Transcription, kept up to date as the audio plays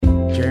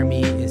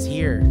Jeremy is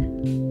here.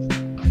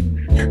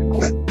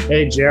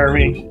 Hey,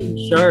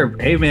 Jeremy. Sure.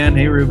 Hey, man.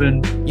 Hey,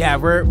 Ruben. Yeah,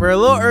 we're a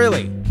little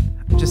early.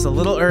 Just a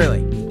little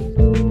early.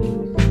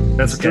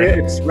 That's okay.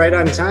 It's right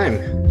on time.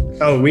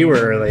 Oh, we were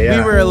early, yeah.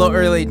 We were a little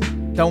early.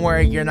 Don't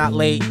worry, you're not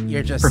late.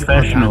 You're just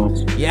professional.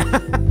 Yeah.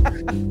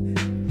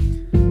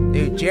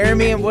 Dude,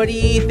 Jeremy and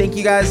Woody, thank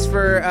you guys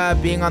for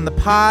being on the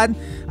pod.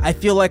 I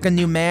feel like a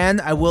new man.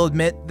 I will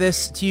admit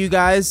this to you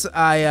guys.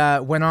 I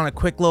went on a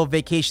quick little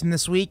vacation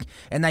this week,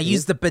 and I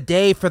used the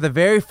bidet for the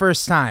very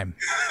first time.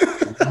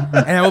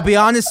 And I will be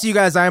honest to you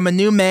guys, I am a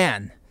new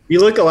man. You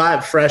look a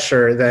lot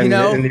fresher than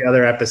in the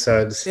other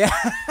episodes. Yeah.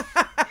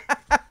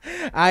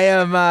 I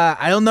am.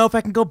 I don't know if I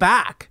can go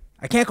back.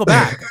 I can't go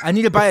back. I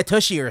need to buy a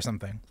Tushy or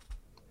something.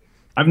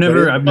 I've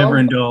never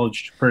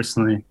indulged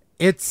personally.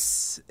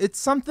 It's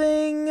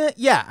something.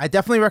 Yeah, I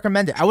definitely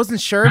recommend it. I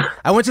wasn't sure.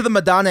 I went to the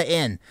Madonna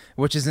Inn,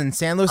 which is in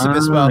San Luis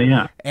Obispo,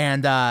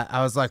 and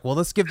I was like, well,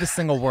 let's give this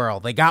thing a whirl.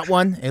 They got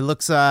one. It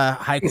looks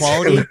high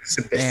quality,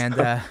 and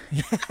of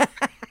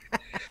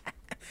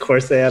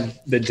course they have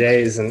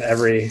bidets in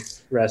every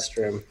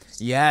restroom.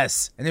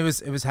 Yes, and it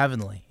was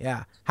heavenly.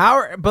 Yeah.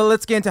 But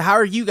let's get into how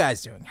are you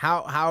guys doing?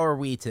 How are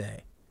we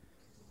today?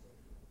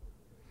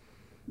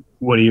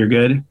 Woody, you're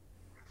good?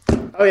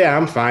 Oh yeah,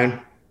 I'm fine.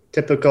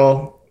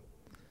 Typical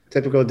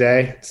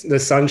day. The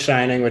sun's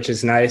shining, which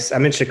is nice.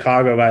 I'm in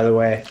Chicago, by the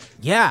way.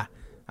 Yeah,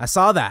 I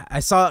saw that.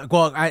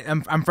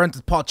 I'm friends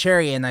with Paul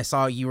Cherry, and I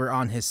saw you were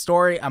on his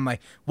story. I'm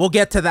like, we'll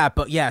get to that,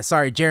 but yeah,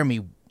 sorry,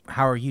 Jeremy,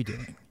 how are you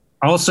doing?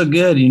 Also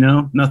good,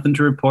 nothing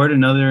to report.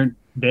 Another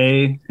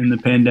day in the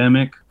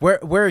pandemic. Where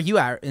are you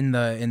at in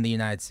the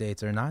United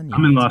States or not?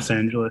 I'm in Los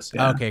Angeles.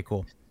 Yeah. Okay,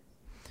 cool.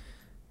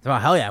 Oh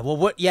hell yeah! Well,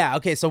 what? Yeah,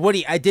 okay. So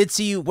Woody, I did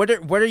see you. What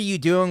are you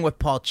doing with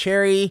Paul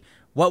Cherry?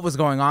 What was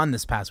going on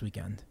this past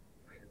weekend?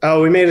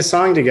 Oh, we made a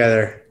song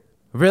together.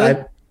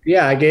 Really?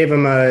 I gave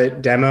him a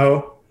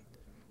demo.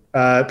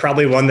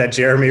 Probably one that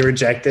Jeremy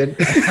rejected.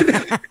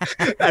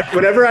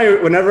 Whenever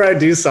I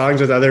do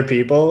songs with other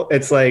people,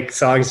 it's like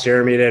songs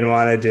Jeremy didn't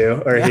want to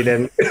do, or he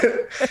didn't.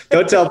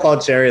 Don't tell Paul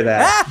Cherry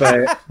that.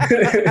 But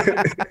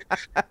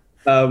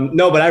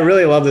no, but I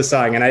really love the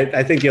song, and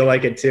I think you'll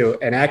like it too.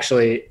 And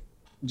actually,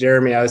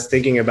 Jeremy, I was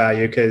thinking about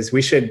you because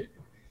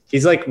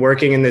he's like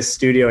working in this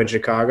studio in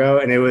Chicago,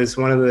 and it was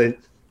one of the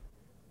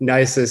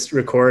nicest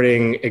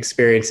recording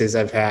experiences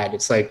I've had.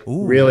 It's like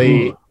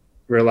really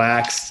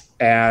relaxed,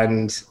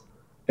 and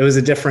it was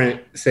a different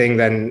thing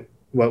than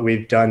what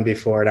we've done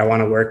before, and I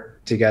want to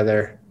work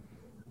together.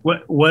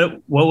 What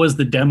was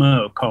the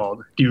demo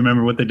called? Do you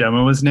remember what the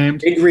demo was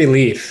named? Big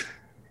Relief.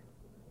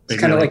 It's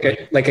kind of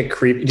like a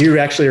creep. Do you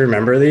actually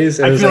remember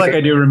these? I feel like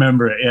I do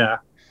remember it. Yeah.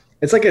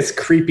 It's like this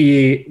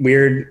creepy,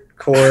 weird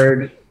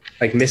chord,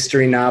 like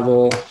mystery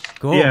novel.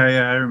 Cool. Yeah,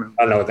 I remember.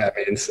 I don't know what that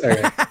means.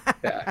 Okay.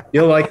 Yeah,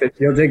 you'll like it.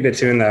 You'll dig the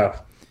tune though.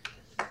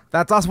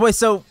 That's awesome. Wait,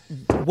 so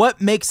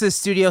what makes this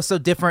studio so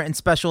different and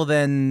special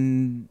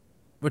than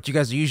what you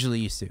guys are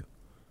usually used to?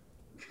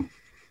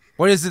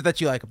 What is it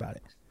that you like about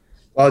it?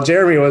 Well,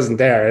 Jeremy wasn't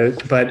there,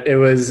 but it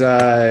was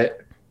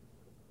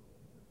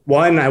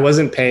one, I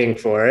wasn't paying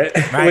for it,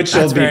 right, which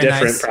will be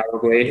different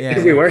probably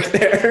if we worked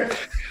there.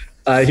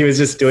 He was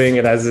just doing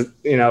it as,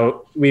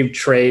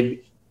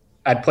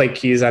 I'd play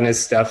keys on his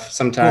stuff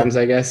sometimes,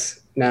 I guess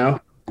now,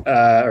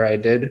 or I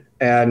did.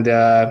 And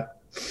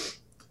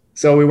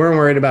so we weren't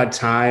worried about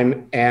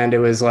time. And it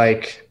was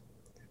like,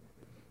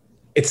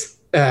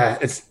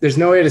 there's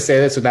no way to say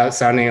this without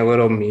sounding a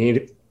little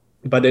mean,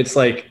 but it's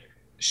like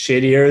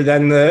shittier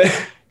than the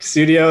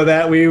studio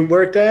that we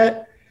worked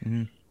at.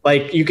 Mm-hmm.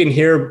 Like you can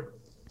hear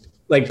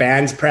like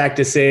bands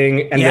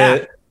practicing,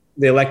 and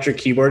the electric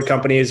keyboard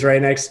company is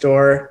right next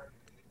door.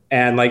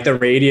 And like the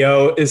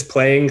radio is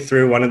playing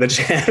through one of the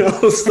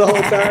channels the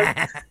whole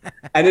time.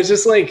 And it's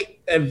just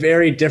like a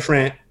very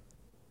different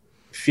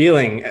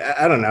feeling.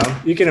 I don't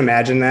know. You can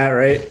imagine that,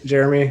 right,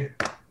 Jeremy?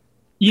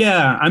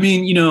 Yeah. I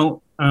mean,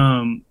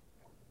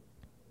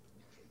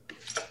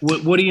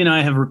 Woody and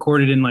I have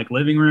recorded in like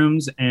living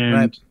rooms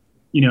and,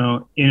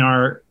 in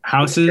our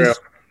houses.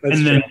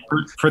 That's then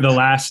for the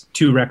last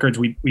two records,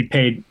 we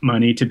paid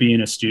money to be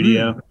in a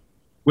studio,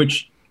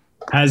 which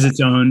has its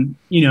own,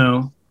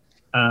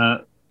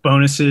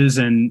 bonuses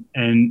and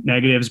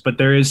negatives, but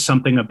there is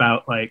something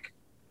about like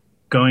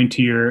going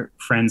to your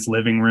friend's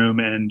living room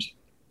and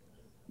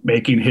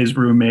making his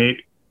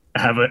roommate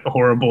have a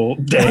horrible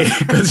day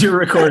because you're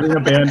recording a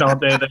band all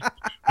day that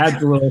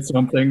adds a little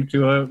something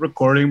to a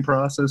recording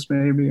process.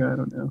 Maybe, I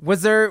don't know.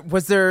 Was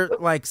there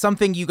like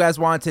something you guys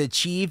wanted to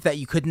achieve that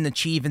you couldn't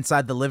achieve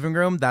inside the living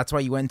room? That's why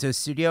you went into a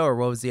studio, or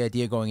what was the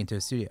idea going into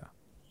a studio?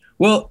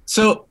 Well,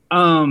 so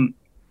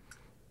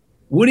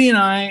Woody and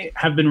I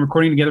have been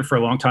recording together for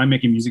a long time,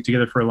 making music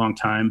together for a long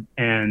time.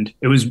 And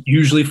it was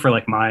usually for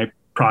like my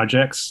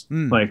projects,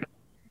 like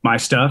my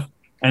stuff.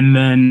 And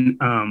then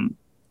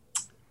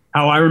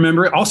how I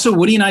remember it. Also,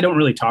 Woody and I don't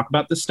really talk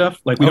about this stuff.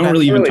 Like we don't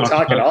really even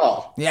talk at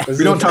all. Yeah.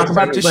 We don't talk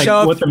about just like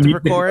show what the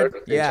music,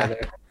 record. Yeah.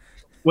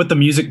 what the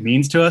music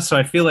means to us. So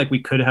I feel like we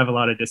could have a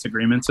lot of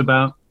disagreements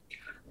about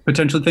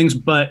potential things,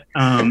 but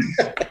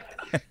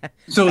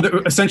So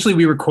essentially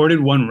we recorded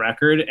one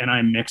record and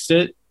I mixed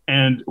it,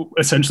 and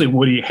essentially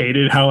Woody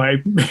hated how I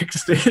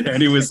mixed it,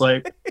 and he was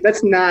like,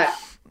 That's not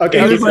okay.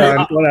 He Keep was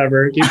like, going.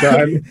 Whatever. Keep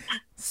going.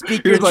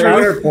 Speak He your was like, truth.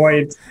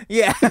 Counterpoint.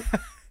 Yeah.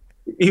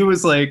 he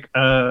was like,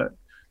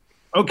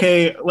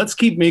 okay, let's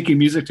keep making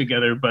music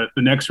together, but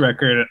the next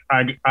record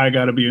I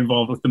got to be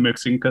involved with the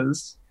mixing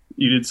because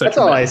you did such That's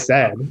a all bad I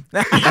said.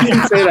 I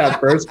didn't say that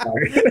first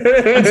part.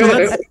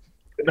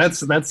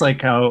 So that's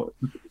like how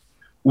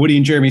Woody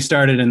and Jeremy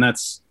started, and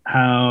that's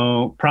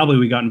how probably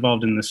we got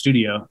involved in the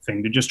studio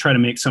thing, to just try to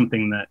make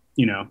something that,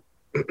 you know,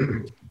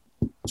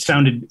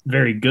 sounded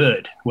very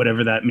good,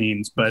 whatever that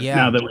means. But Yeah.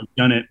 now that we've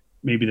done it,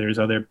 maybe there's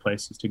other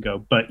places to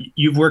go. But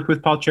you've worked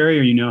with Paul Cherry,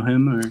 or you know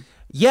him, or?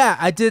 Yeah,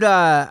 I did. You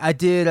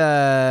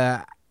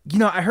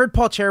know, I heard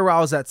Paul Cherry while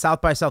I was at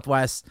South by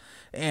Southwest,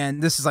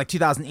 and this is like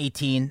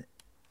 2018.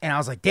 And I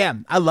was like,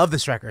 damn, I love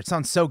this record. It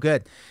sounds so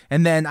good.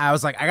 And then I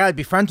was like, I got to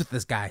be friends with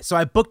this guy. So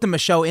I booked him a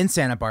show in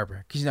Santa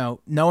Barbara because, you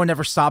know, no one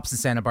ever stops in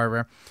Santa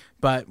Barbara.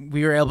 But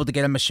we were able to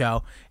get him a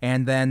show.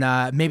 And then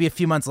maybe a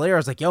few months later, I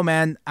was like, yo,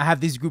 man, I have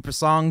these group of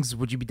songs.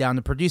 Would you be down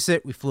to produce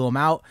it? We flew him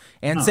out.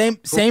 And same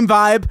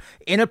vibe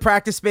in a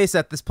practice space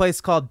at this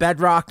place called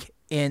Bedrock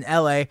in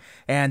LA,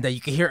 and you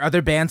can hear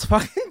other bands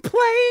fucking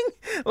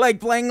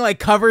playing like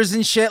covers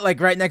and shit like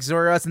right next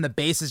door to us, and the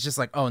bass is just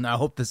like, oh no, I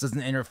hope this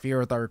doesn't interfere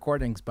with our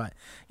recordings. But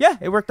yeah,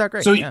 it worked out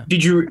great. So yeah.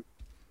 did you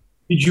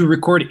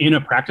record in a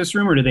practice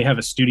room, or did they have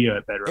a studio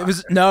at Bedrock? It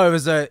was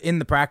in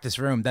the practice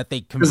room that they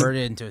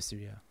converted into a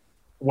studio.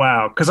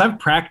 Wow, because I've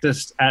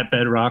practiced at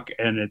Bedrock,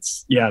 and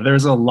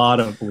there's a lot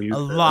of bleed. A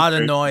lot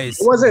of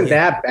noise. It wasn't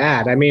that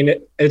bad. I mean,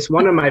 it's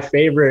one of my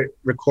favorite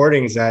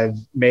recordings I've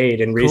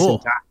made in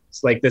recent times.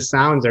 Like the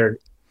sounds are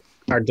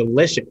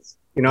delicious.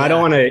 You know, I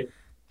don't want to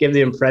give the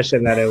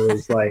impression that it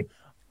was like,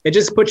 it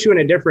just puts you in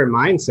a different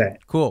mindset.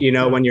 Cool. You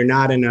know, when you're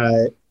not in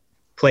a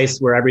place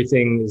where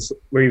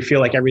where you feel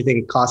like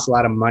everything costs a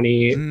lot of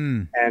money,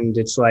 and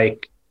it's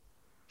like,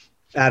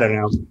 I don't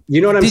know.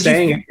 You know what I'm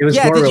saying? It was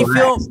more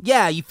relaxed.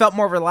 You felt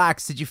more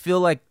relaxed. Did you feel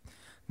like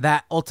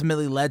that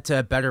ultimately led to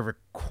a better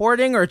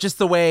recording, or just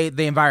the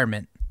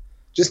environment?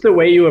 Just the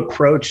way you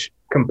approach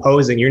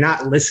composing. You're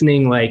not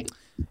listening like,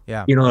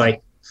 you know,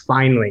 like,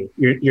 finally,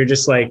 you're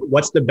just like,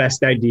 what's the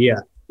best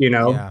idea? You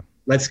know,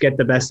 let's get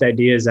the best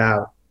ideas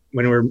out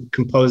when we're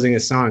composing a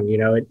song. You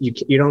know,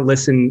 you don't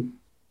listen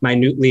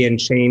minutely and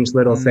change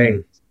little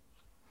things.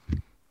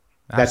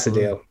 That's the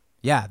deal.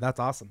 Yeah, that's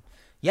awesome.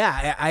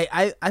 Yeah,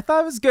 I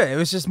thought it was good. It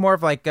was just more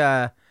of like,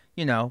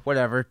 you know,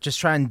 whatever, just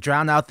try and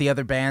drown out the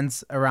other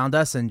bands around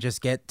us and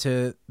just get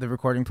to the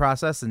recording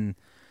process and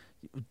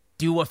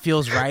do what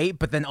feels right.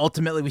 But then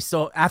ultimately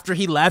after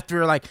he left, we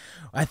were like,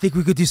 I think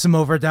we could do some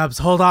overdubs.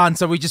 Hold on.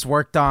 So we just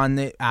worked on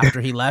it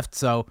after he left.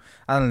 So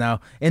I don't know.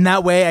 In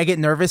that way, I get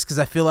nervous because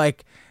I feel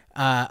like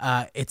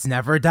it's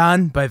never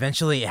done, but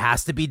eventually it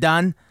has to be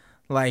done.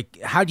 Like,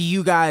 how do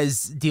you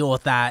guys deal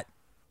with that?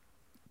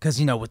 Because,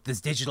 you know, with this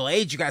digital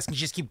age, you guys can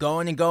just keep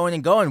going and going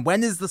and going.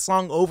 When is the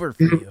song over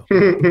for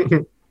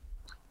you?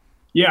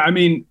 Yeah, I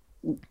mean,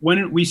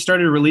 when we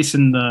started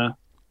releasing the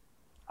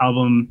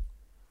album,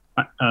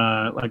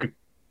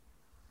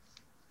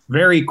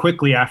 very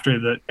quickly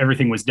after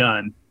everything was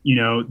done, you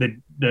know,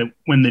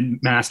 when the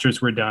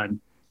masters were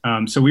done.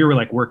 So we were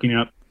like working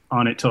up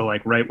on it till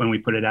like right when we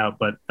put it out,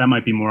 but that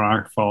might be more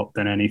our fault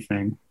than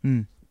anything.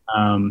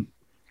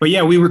 But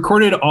yeah, we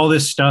recorded all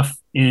this stuff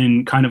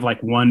in kind of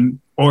like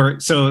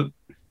so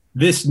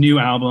this new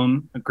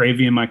album,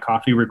 Gravy in My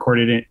Coffee,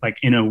 recorded it like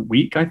in a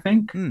week, I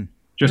think,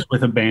 just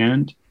with a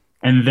band.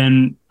 And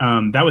then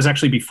that was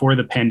actually before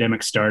the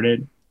pandemic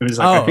started. It was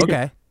like,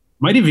 it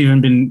might have even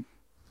been,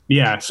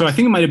 so I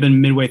think it might have been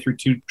midway through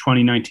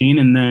 2019.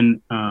 And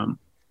then,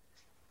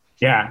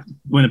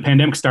 when the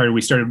pandemic started,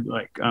 we started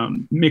like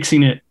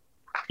mixing it,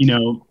 you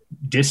know,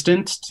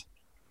 distanced.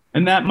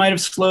 And that might have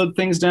slowed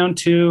things down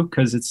too,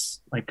 because it's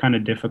like kind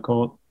of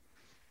difficult.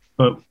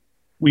 But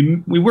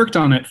we worked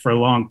on it for a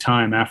long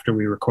time after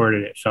we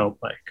recorded it, felt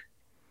like.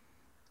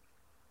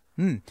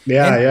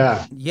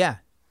 Yeah.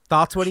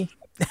 Thoughts, Woody?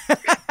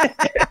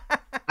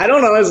 I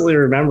don't honestly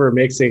remember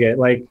mixing it.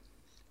 Like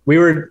we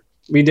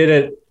did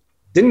it.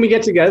 Didn't we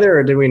get together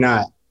or did we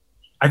not?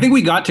 I think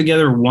we got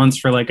together once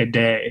for like a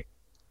day.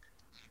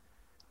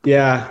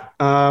 Yeah.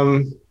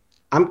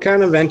 I'm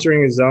kind of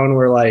entering a zone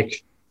where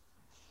like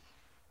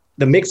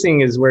the mixing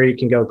is where you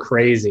can go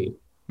crazy.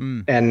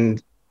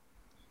 And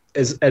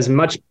as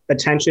much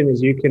attention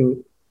as you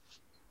can,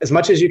 as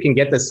much as you can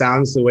get the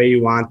sounds the way you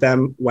want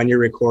them when you're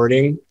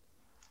recording,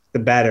 the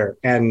better.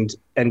 And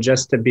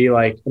just to be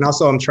like, and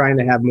also I'm trying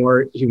to have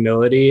more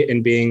humility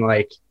in being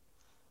like,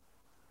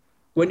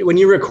 when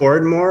you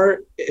record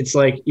more, it's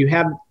like you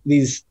have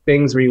these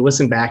things where you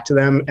listen back to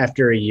them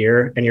after a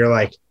year and you're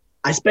like,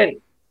 I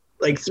spent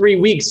like 3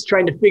 weeks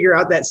trying to figure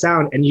out that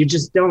sound, and you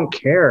just don't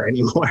care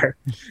anymore.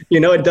 You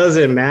know, it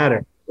doesn't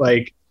matter.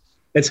 Like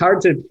it's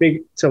hard to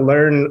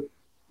learn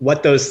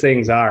what those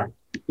things are,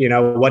 you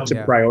know, what to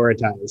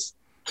prioritize.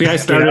 See, I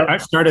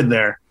started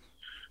there.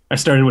 I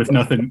started with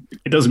nothing.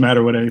 It doesn't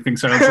matter what anything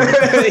sounds like.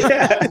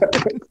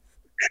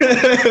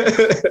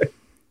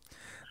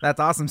 That's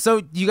awesome.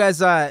 So you guys,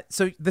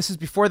 so this is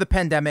before the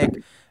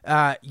pandemic.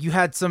 You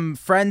had some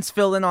friends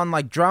fill in on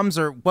like drums,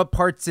 or what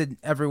parts did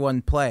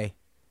everyone play?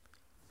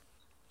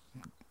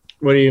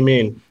 What do you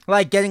mean?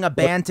 Like getting a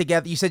band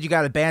together. You said you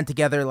got a band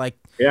together. Like,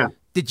 Yeah.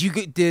 did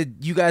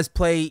you guys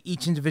play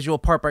each individual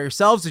part by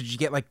yourselves, or did you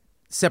get like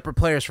separate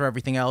players for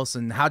everything else?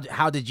 And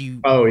how did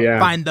you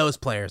find those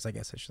players? I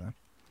guess I should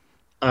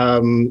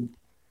know.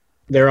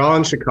 They're all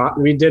in Chicago.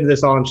 We did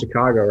this all in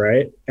Chicago,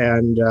 right?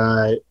 And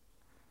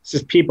it's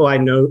just people I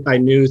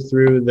knew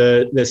through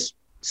this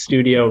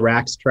studio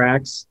Rax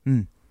Tracks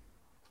in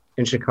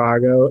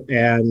Chicago,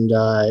 and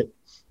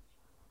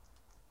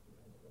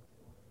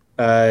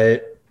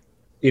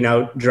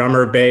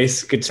drummer,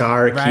 bass,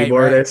 guitar,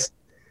 keyboardist. Right.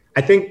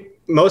 I think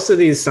most of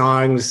these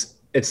songs,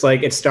 it's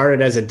like it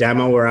started as a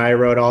demo where I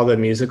wrote all the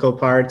musical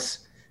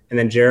parts, and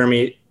then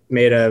Jeremy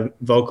made a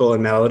vocal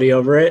and melody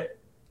over it.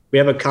 We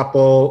have a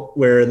couple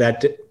where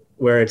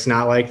it's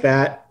not like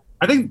that.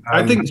 I think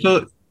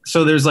so.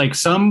 So there's like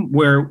some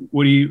where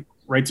Woody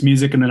writes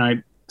music and then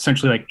I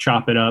essentially like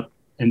chop it up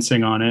and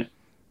sing on it.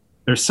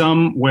 There's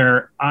some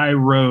where I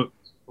wrote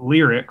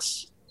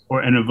lyrics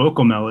and a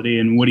vocal melody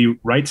and Woody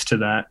writes to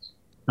that,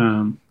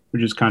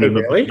 which is kind of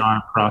a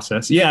bizarre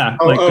process. Yeah.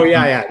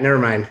 Yeah. Never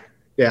mind.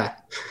 Yeah.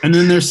 And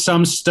then there's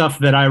some stuff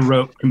that I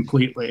wrote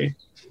completely,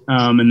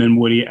 and then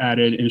Woody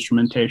added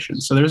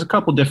instrumentation. So there's a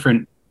couple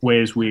different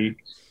ways we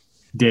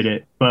did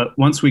it, but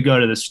once we go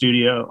to the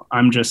studio,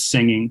 I'm just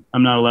singing.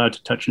 I'm not allowed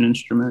to touch an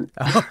instrument.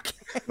 Okay.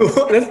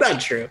 That's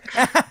not true.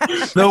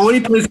 No,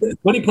 Woody plays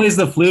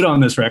the flute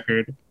on this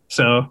record,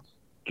 so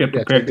get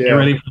prepared. Get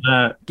ready for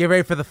that. Get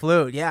ready for the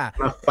flute. Yeah,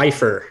 I'm a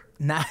fifer.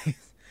 Nice.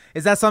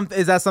 Is that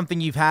something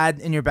you've had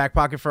in your back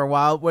pocket for a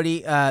while,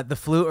 Woody? The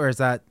flute, or is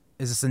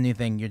this a new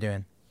thing you're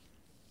doing?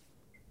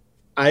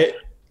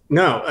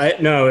 No.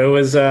 It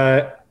was.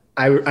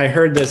 I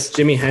heard this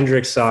Jimi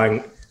Hendrix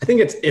song. I think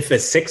it's If a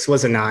 6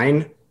 Was a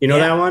 9. You know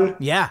that one?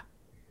 Yeah.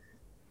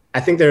 I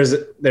think there's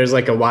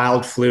like a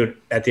wild flute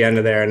at the end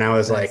of there. And I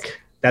was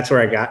like, that's where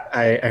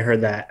I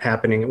heard that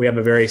happening. We have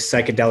a very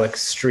psychedelic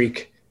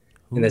streak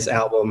in this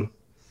album.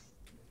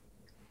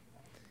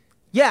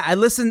 Yeah. I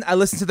listened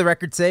to the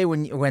record today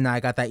when I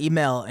got that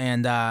email,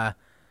 and,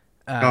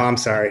 I'm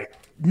sorry.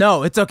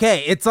 No, it's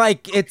okay. It's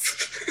like, it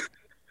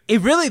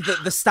really,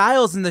 the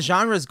styles and the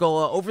genres go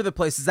all over the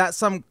place. Is that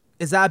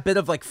a bit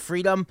of like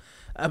freedom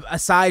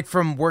aside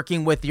from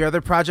working with your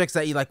other projects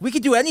that you like? We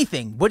could do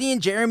anything. Woody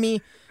and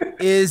Jeremy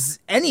is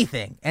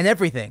anything and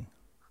everything.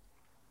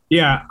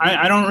 Yeah.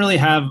 I don't really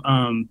have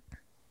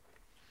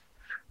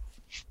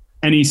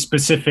any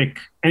specific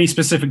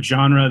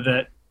genre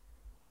that,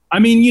 I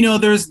mean,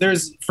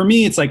 there's for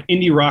me, it's like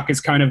indie rock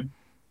is kind of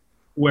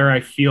where I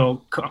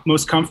feel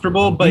most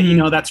comfortable, but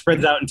that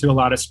spreads out into a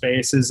lot of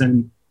spaces.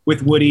 And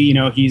with Woody,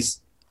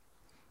 he's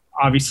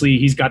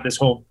got this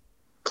whole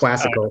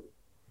classical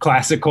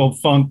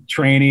funk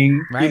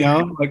training, right.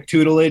 Like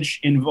tutelage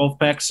in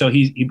Wolfpack. So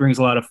he brings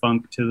a lot of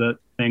funk to the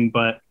thing,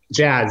 but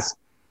jazz.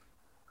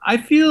 I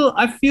feel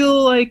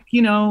like,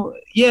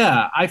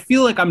 I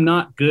feel like I'm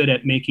not good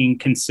at making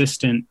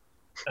consistent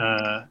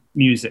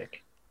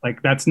music.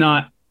 Like that's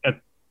not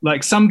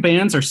like some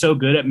bands are so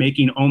good at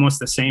making almost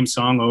the same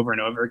song over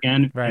and over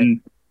again. Right. And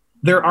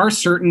there are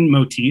certain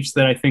motifs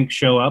that I think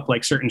show up,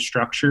 like certain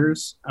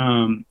structures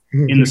in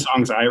the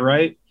songs I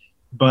write.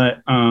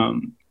 But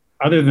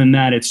other than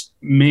that, it's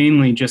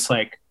mainly just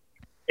like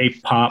a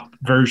pop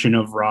version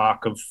of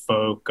rock, of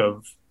folk,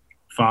 of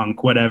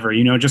funk, whatever,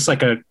 just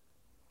like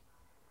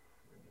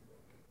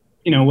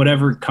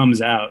whatever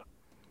comes out.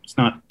 It's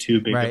not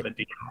too big of a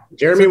deal.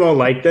 Jeremy won't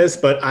like this,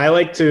 but I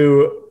like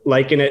to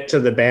liken it to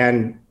the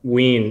band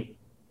Ween.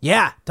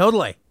 Yeah,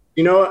 totally.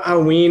 You know how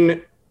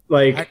Ween,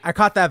 like I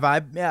caught that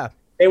vibe. Yeah.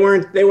 They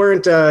weren't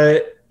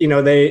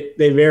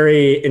they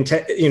very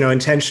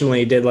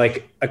intentionally did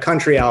like a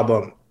country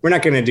album. We're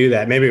not going to do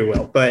that. Maybe we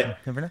will, but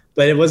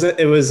it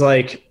was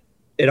like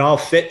it all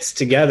fits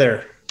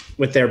together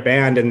with their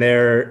band and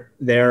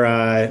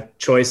their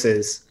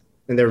choices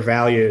and their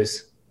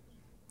values.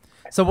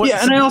 So what?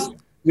 Yeah, and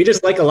we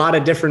just like a lot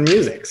of different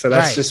music, so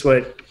that's just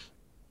what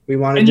we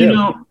want to do.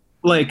 And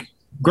like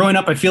growing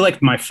up, I feel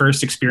like my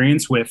first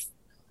experience with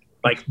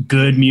like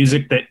good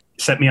music that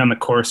set me on the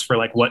course for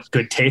like what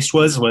good taste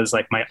was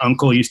like my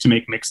uncle used to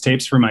make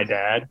mixtapes for my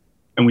dad,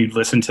 and we'd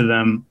listen to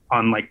them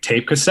on like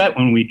tape cassette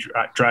when we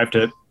drive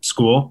to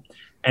school.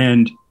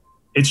 And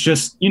it's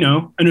just,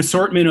 an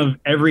assortment of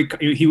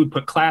he would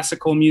put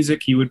classical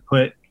music, he would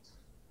put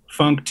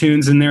funk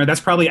tunes in there.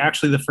 That's probably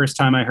actually the first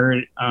time I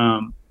heard,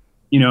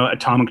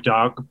 Atomic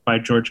Dog by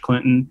George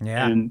Clinton.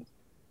 Yeah. And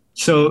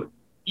so,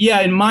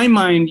 in my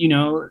mind,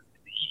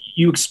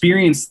 you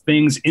experience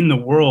things in the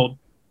world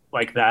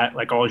like that,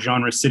 like all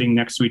genres sitting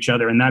next to each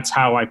other. And that's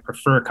how I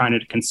prefer kind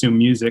of to consume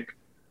music.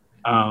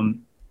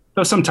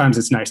 Though sometimes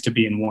it's nice to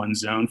be in one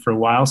zone for a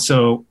while.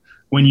 So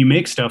when you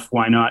make stuff,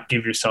 why not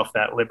give yourself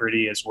that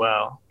liberty as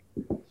well?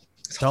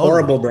 It's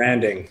horrible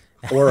branding.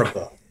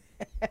 Horrible.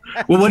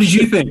 Well, what did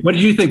you think? Were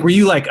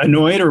you like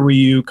annoyed, or were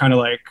you kind of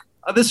like,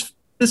 oh, this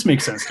this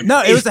makes sense to me.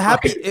 No, it was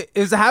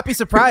a happy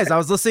surprise. I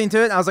was listening to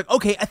it and I was like,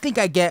 okay, I think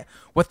I get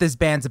what this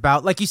band's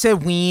about. Like you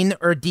said, Ween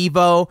or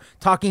Devo,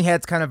 Talking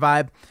Heads kind of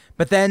vibe.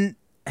 But then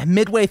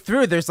midway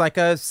through, there's like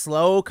a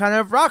slow kind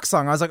of rock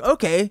song. I was like,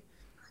 okay.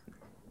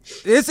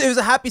 It was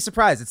a happy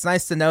surprise. It's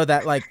nice to know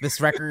that like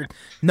this record,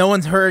 no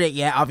one's heard it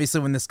yet,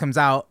 obviously, when this comes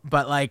out,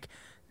 but like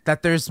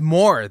that there's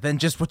more than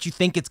just what you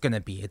think it's going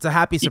to be. It's a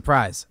happy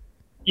surprise.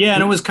 Yeah,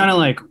 and it was kind of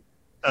like,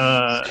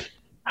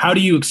 how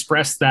do you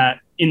express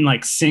that in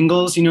like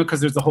singles, you know, because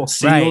there's the whole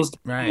singles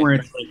right. where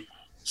it's like,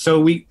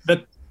 so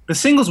the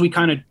singles we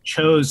kind of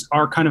chose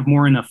are kind of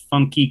more in a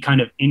funky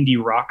kind of indie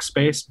rock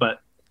space, but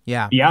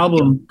yeah, the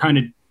album kind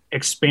of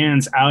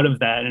expands out of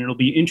that, and it'll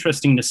be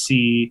interesting to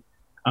see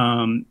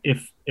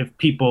if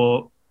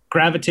people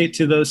gravitate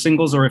to those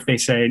singles, or if they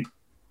say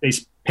they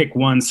pick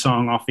one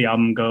song off the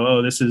album and go,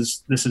 oh, this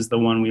is the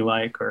one we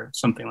like, or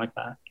something like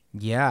that.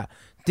 Yeah.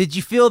 Did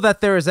you feel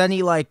that there was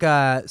any like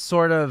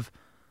sort of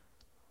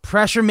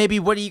pressure, maybe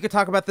what you could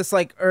talk about this,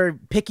 like, or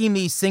picking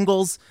these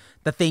singles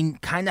that they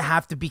kind of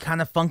have to be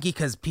kind of funky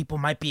because people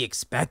might be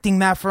expecting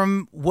that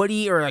from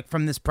Woody or like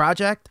from this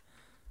project?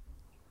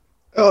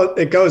 Oh,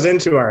 it goes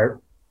into our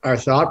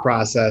thought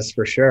process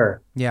for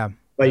sure. Yeah.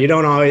 But you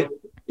don't always,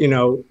 you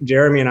know,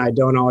 Jeremy and I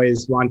don't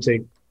always want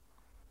to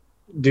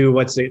do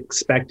what's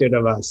expected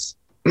of us.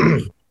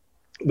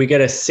 We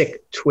get a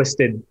sick,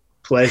 twisted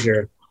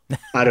pleasure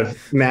out of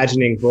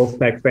imagining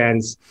Wolfpack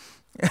fans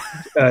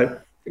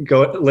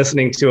go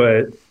listening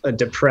to a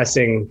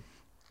depressing,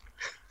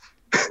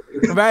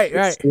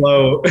 right,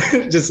 slow,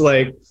 just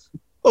like,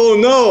 oh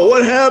no,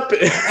 what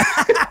happened?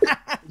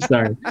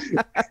 Sorry.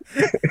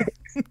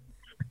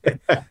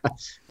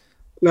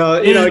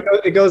 No, you know,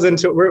 it goes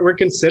into, we're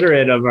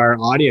considerate of our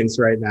audience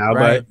right now,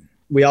 right. But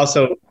we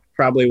also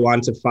probably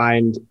want to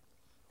find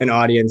an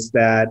audience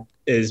that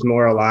is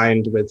more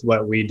aligned with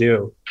what we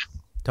do.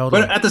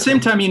 Totally. But at the same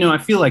time, you know, I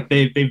feel like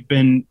they've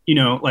been, you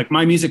know, like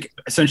my music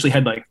essentially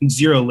had like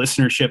zero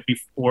listenership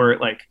before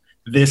like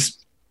this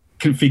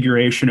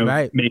configuration of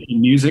making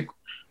music.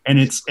 And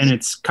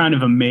it's kind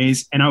of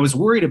amazing. And I was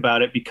worried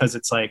about it because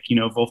it's like, you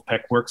know,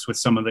 Wolfpack works with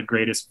some of the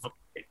greatest,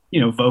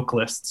 you know,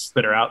 vocalists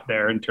that are out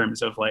there in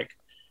terms of like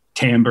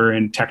timbre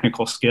and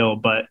technical skill.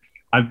 But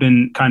I've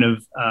been kind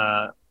of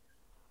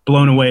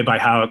blown away by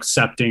how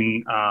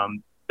accepting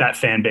that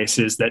fan base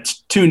is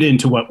that's tuned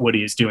into what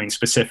Woody is doing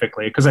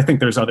specifically. Because I think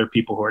there's other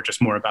people who are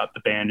just more about the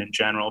band in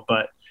general.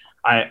 But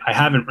I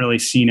haven't really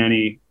seen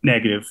any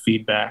negative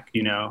feedback,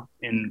 you know,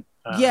 in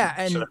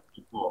and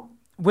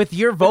with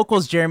your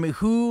vocals, Jeremy,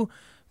 who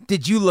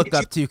did you look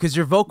up to? Because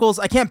your vocals,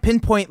 I can't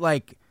pinpoint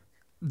like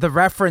the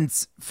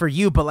reference for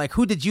you, but like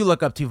who did you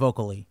look up to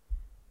vocally?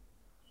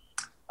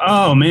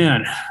 Oh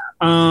man.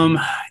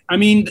 I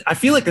mean, I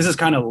feel like this is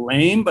kind of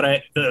lame,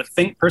 but the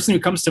person who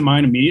comes to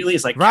mind immediately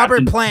is like Robert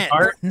Captain Plant.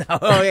 Beefheart. No,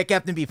 oh yeah,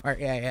 Captain Beefheart.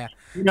 Yeah.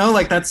 You know,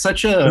 like that's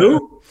such a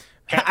who?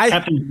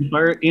 Captain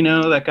Beefheart. You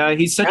know that guy.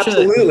 He's such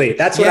absolutely.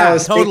 That's what I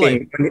was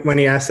thinking when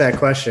he asked that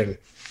question.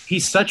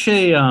 He's such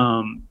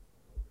a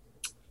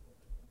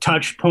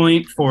touch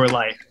point for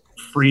like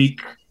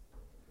freak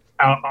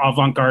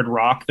avant-garde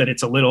rock that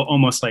it's a little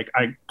almost like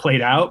I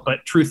played out,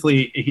 but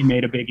truthfully, he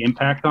made a big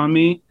impact on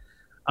me.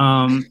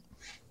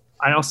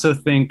 I also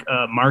think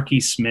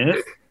Marky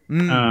Smith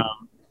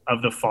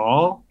of The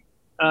Fall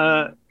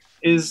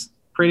is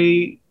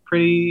pretty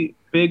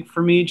big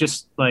for me.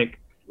 Just like,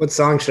 what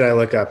song should I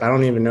look up? I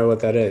don't even know what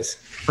that is.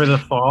 For The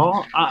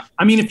Fall,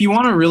 I mean, if you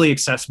want a really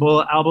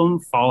accessible album,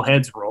 Fall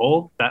Heads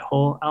Roll. That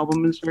whole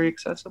album is very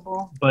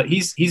accessible. But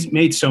he's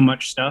made so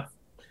much stuff.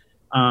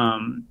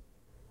 I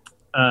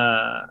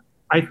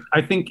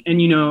think,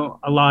 and you know,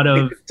 a lot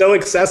of it's so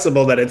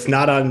accessible that it's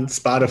not on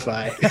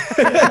Spotify.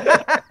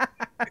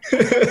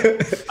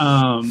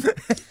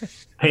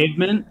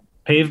 Pavement.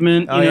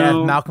 Oh, you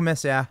know,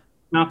 Malcolmus. Yeah.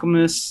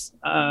 Malcolmus.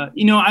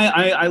 You know,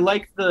 I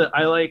like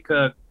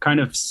kind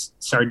of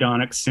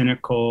sardonic,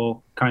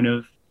 cynical kind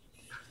of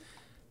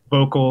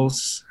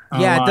vocals.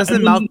 Yeah,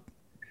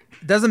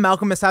 doesn't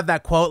Malcolmus have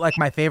that quote like,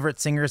 "My favorite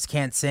singers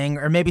can't sing,"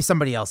 or maybe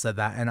somebody else said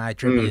that, and I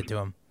attribute it to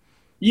him.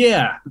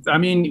 Yeah, I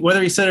mean,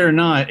 whether he said it or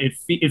not,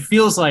 it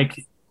feels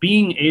like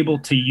being able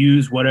to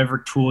use whatever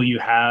tool you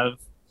have,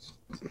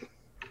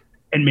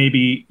 and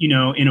maybe, you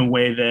know, in a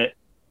way that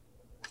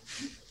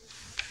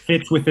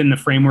fits within the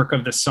framework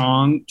of the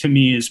song, to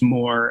me is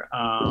more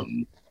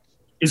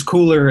is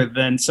cooler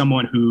than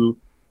someone who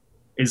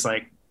is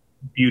like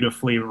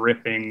beautifully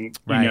ripping,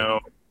 you know,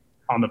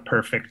 on the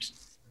perfect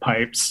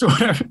pipes,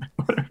 whatever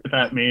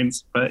that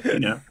means. But you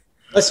know,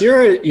 plus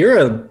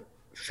you're a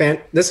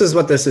fan. This is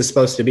what this is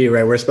supposed to be,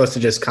 right? We're supposed to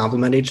just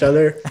compliment each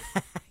other.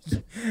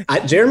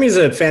 Jeremy's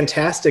a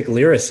fantastic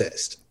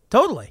lyricist.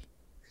 Totally.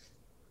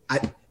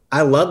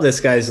 I love this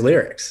guy's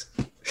lyrics.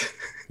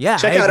 Yeah,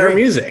 check out our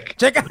music.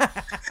 Check out.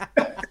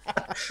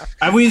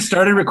 Have we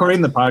started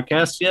recording the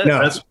podcast yet?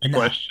 No. That's the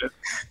question.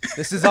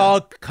 This is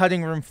all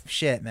cutting room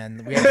shit,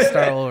 man. We have to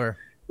start all over.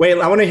 Wait,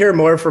 I want to hear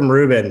more from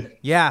Ruben.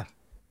 Yeah.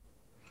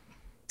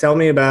 Tell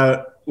me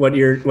about what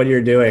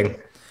you're doing.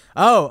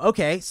 Oh,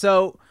 okay.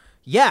 So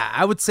Yeah,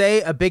 I would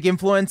say a big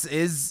influence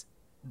is,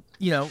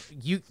 you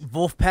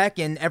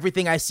Wolfpack and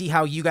everything I see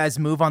how you guys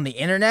move on the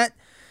internet.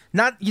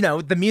 Not,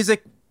 the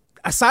music,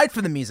 aside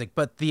from the music,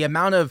 but the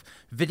amount of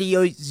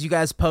videos you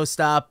guys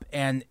post up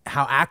and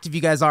how active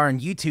you guys are on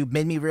YouTube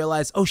made me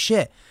realize, oh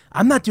shit,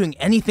 I'm not doing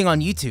anything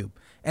on YouTube.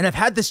 And I've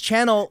had this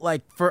channel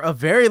like for a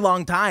very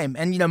long time.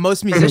 And,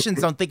 most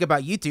musicians don't think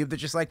about YouTube. They're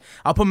just like,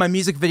 I'll put my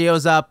music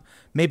videos up,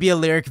 maybe a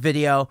lyric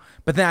video.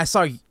 But then I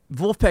saw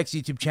Wolfpack's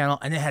YouTube channel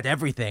and it had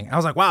everything. I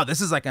was like, wow, this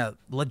is like a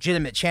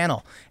legitimate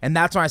channel. And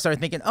that's when I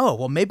started thinking, oh,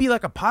 well, maybe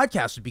like a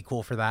podcast would be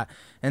cool for that.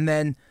 And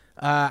then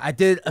I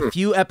did a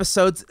few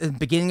episodes at the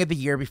beginning of the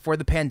year before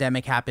the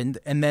pandemic happened.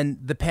 And then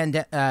the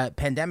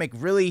pandemic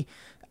really,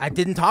 I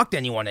didn't talk to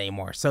anyone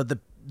anymore. So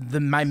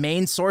my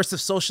main source of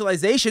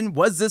socialization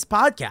was this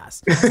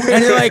podcast,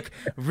 and it like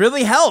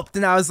really helped.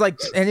 And I was like,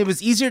 and it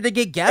was easier to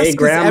get guests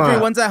because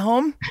everyone's at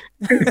home.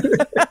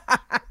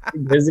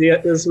 Busy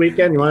this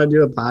weekend? You want to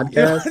do a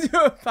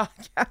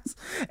podcast?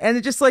 And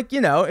it just like,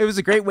 it was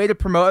a great way to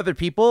promote other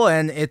people.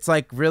 And it's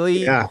like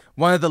really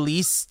one of the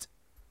least,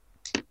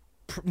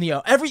 when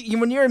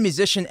you're a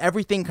musician,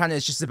 everything kind of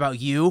is just about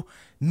you,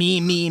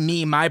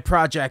 me, my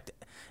project.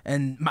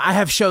 And I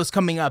have shows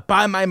coming up,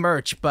 buy my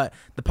merch, but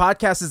the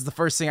podcast is the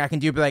first thing I can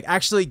do. Be like,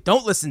 actually,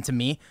 don't listen to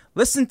me,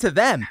 listen to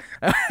them,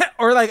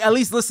 or like at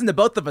least listen to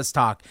both of us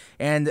talk.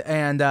 And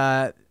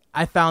I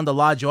found a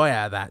lot of joy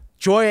out of that.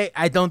 Joy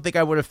I don't think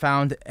I would have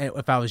found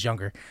if I was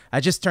younger. I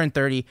just turned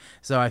 30,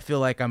 so I feel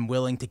like I'm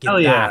willing to give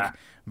back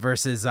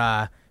versus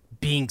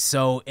being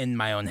so in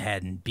my own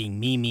head and being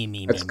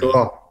me. That's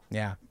cool.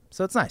 Yeah,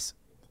 so it's nice.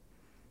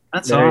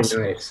 That's very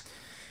awesome. Nice.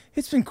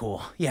 It's been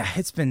cool. Yeah,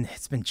 it's been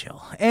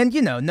chill. And,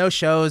 no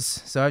shows,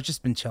 so I've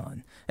just been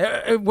chilling.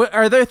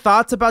 Are there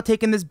thoughts about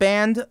taking this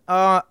band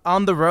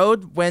on the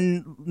road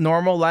when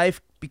normal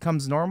life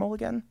becomes normal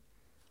again?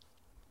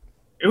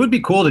 It would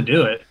be cool to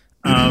do it.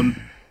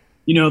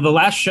 The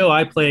last show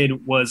I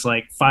played was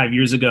like 5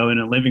 years ago in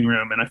a living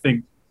room, and I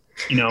think,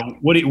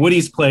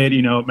 Woody's played,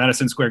 at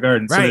Madison Square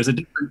Garden. So there's a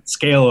different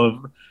scale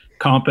of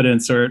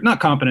competence, or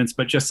not competence,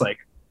 but just like,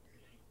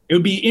 it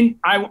would be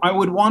I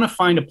would want to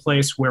find a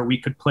place where we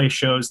could play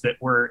shows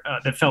that were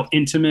that felt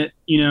intimate.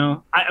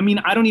 I mean,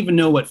 I don't even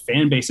know what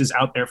fan base is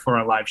out there for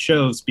our live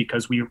shows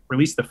because we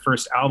released the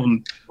first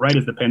album right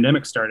as the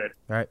pandemic started.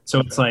 Right. So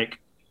it's like,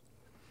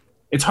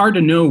 it's hard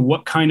to know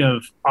what kind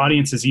of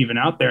audience is even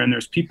out there. And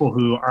there's people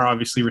who are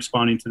obviously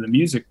responding to the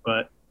music,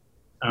 but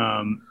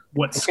I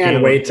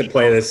can't wait to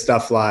play this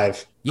stuff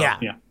live. Yeah.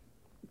 Yeah.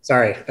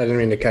 Sorry, I didn't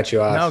mean to cut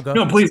you off.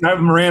 No, please.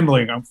 I'm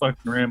rambling. I'm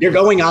fucking rambling. You're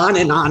going on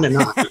and on and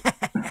on.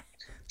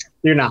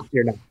 You're not.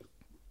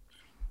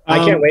 I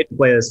can't wait to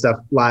play this stuff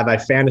live. I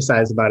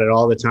fantasize about it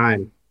all the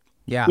time.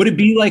 Yeah. Would it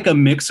be like a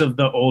mix of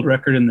the old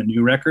record and the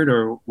new record,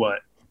 or what?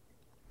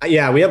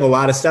 Yeah, we have a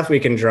lot of stuff we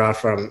can draw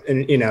from,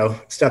 and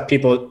stuff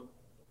people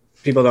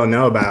don't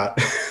know about.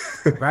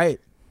 Right.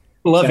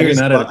 I love hearing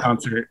that at a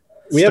concert.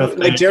 We have,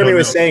 like Jeremy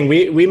was saying,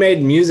 we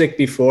made music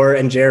before,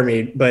 and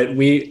Jeremy, but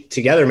we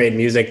together made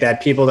music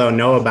that people don't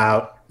know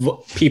about.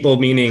 People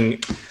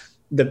meaning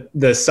the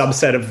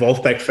subset of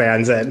Wolfpack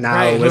fans that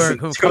now listen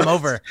who come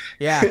over.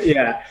 Yeah.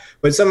 Yeah.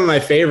 But some of my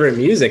favorite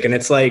music, and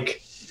it's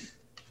like,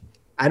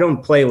 I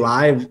don't play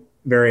live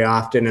very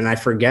often, and I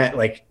forget,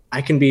 like,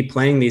 I can be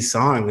playing these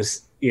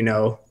songs,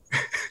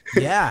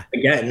 Yeah.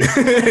 again,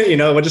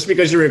 just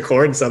because you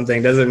record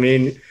something doesn't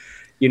mean,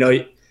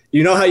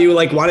 how you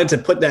like wanted to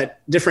put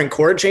that different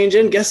chord change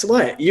in? Guess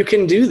what? You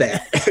can do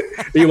that.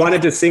 You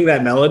wanted to sing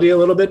that melody a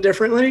little bit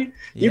differently?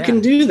 You can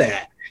do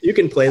that. You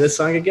can play this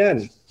song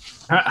again.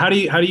 How do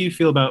you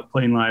feel about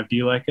playing live? Do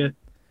you like it?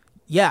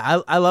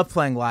 Yeah, I love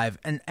playing live.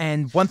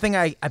 And one thing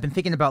I've been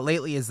thinking about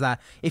lately is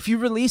that if you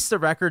release a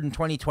record in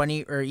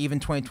 2020 or even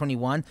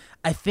 2021,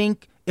 I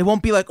think it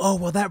won't be like, oh,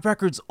 well, that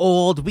record's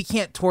old. We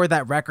can't tour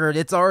that record.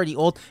 It's already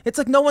old. It's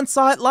like no one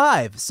saw it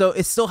live. So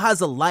it still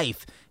has a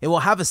life. It will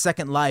have a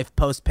second life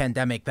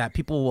post-pandemic that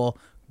people will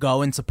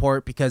go and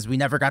support because we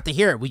never got to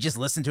hear it. We just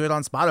listened to it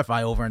on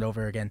Spotify over and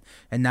over again.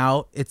 And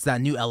now it's that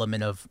new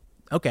element of,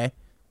 okay,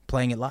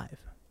 playing it live.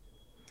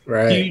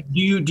 Right.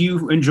 Do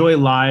you enjoy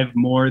live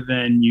more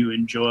than you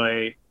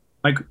enjoy,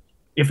 like,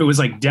 if it was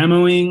like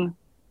demoing,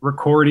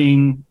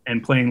 recording,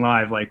 and playing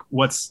live? Like,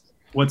 what's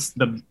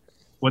the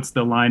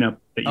lineup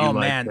that you like? Oh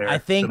man, there? I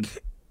think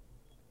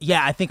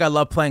I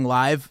love playing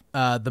live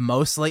the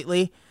most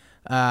lately.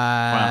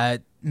 Wow.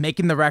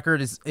 Making the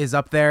record is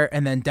up there,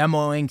 and then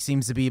demoing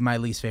seems to be my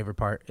least favorite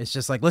part. It's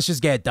just like, let's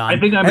just get it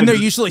done. And they're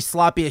usually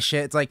sloppy as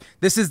shit. It's like,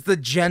 this is the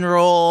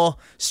general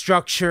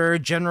structure,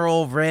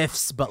 general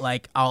riffs, but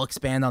like I'll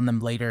expand on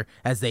them later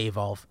as they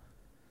evolve.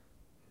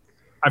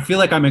 I feel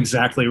like I'm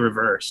exactly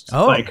reversed.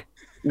 Oh. Like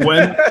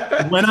when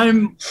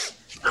I'm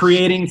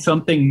creating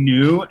something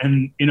new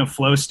and in a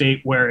flow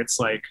state where it's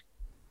like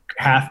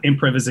half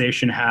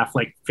improvisation, half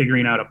like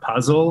figuring out a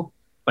puzzle,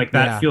 like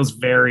that feels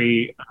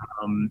very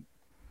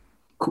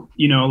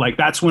like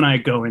that's when I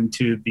go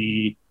into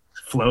the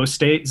flow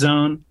state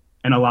zone,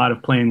 and a lot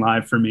of playing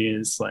live for me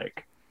is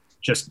like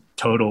just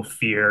total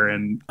fear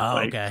and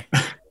okay.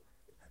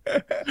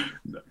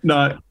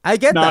 not I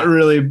get not that.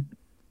 really,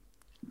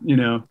 you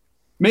know.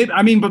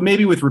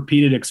 Maybe with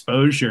repeated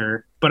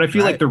exposure. But I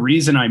feel Right. like the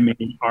reason I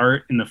made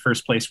art in the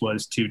first place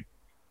was to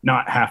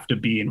not have to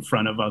be in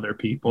front of other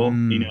people.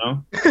 You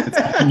know, it's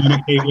to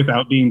communicate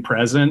without being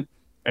present,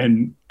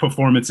 and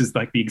performance is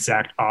like the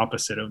exact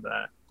opposite of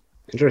that.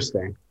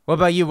 Interesting. What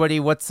about you, Woody?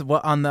 What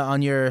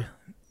on your?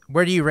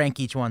 Where do you rank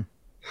each one?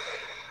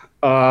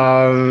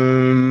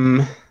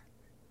 Um,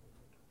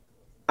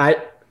 I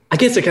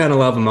guess I kind of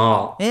love them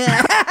all.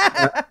 Yeah,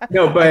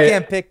 No, I but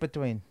can't pick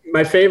between.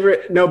 my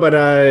favorite. No, but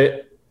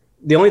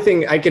the only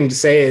thing I can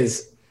say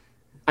is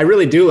I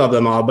really do love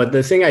them all. But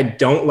the thing I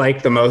don't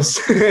like the most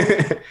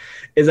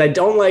is I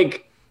don't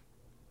like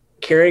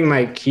carrying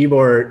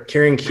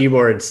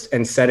keyboards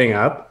and setting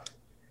up.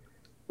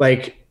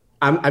 Like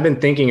I've been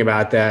thinking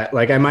about that.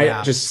 Like I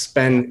might just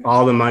spend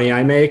all the money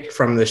I make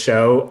from the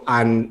show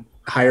on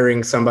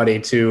hiring somebody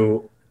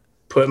to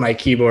put my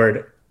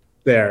keyboard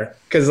there.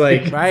 Cause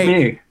like, Right.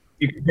 Me,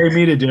 you can pay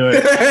me to do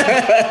it.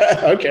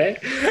 okay.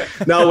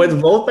 No, with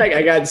Wolfpack,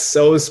 I got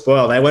so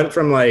spoiled. I went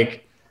from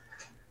like,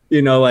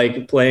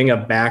 like playing a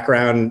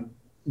background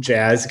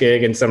jazz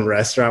gig in some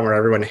restaurant where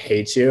everyone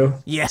hates you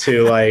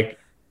to like,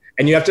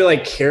 and you have to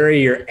like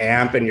carry your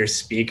amp and your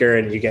speaker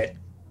and you get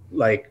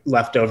like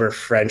leftover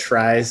French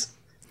fries.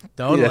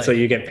 Totally. That's what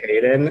you get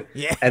paid in.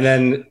 Yeah. And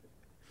then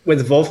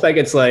with Wolfpack,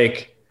 it's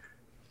like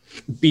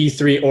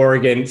B3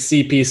 Oregon,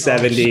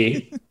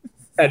 CP70,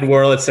 and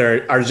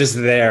Wurlitzer are just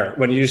there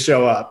when you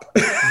show up.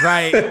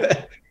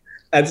 Right.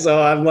 And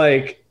so I'm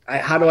like,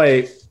 how do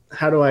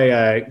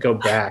I go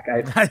back?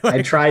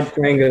 I tried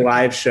playing a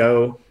live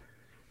show,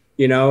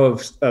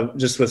 of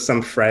just with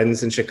some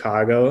friends in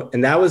Chicago,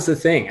 and that was the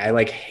thing. I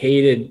like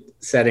hated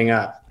setting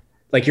up.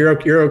 Like you're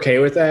okay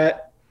with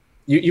that?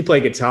 You play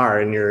guitar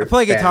and I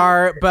play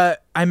guitar,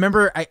 but I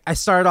remember I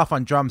started off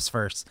on drums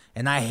first,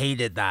 and I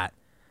hated that.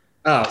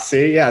 Oh,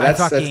 see, yeah, I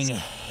fucking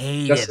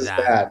hated just as that.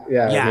 bad.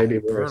 Yeah, maybe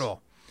worse.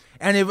 Brutal.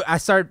 And I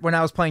started when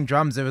I was playing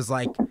drums. It was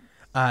like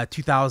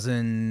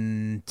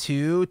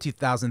 2002,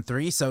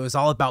 2003. So it was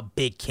all about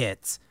big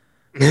kits,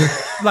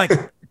 like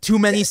too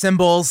many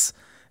cymbals.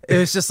 It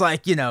was just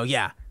like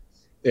yeah.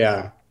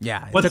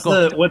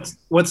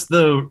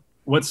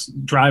 What's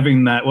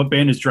driving that? What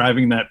band is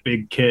driving that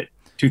big kit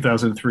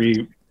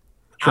 2003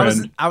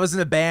 trend? I was in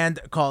a band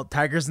called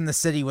Tigers in the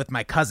City with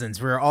my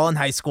cousins. We were all in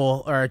high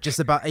school, or just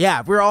about.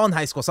 Yeah, we were all in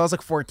high school. So I was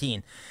like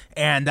 14,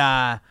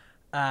 and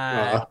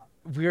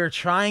we were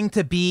trying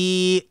to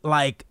be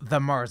like the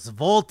Mars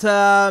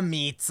Volta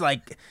meets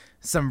like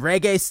some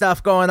reggae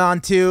stuff going on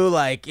too.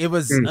 Like it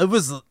was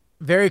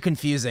very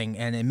confusing,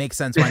 and it makes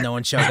sense why no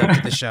one showed up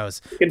to the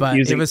shows. But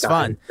it was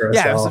fun.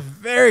 Yeah, it was a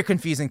very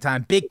confusing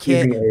time. Big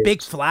kid,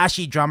 big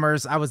flashy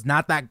drummers. I was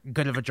not that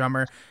good of a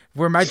drummer.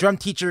 Where my drum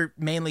teacher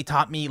mainly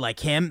taught me like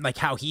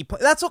how he play.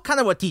 That's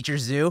what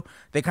teachers do.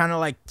 They kind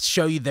of like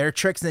show you their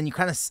tricks, and then you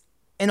kind of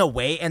in a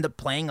way end up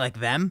playing like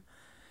them.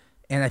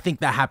 And I think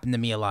that happened to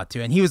me a lot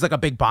too. And he was like a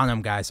big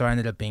Bonham guy, so I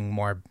ended up being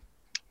more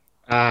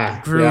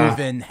groove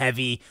and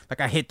heavy. Like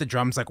I hit the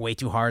drums like way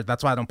too hard.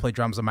 That's why I don't play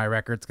drums on my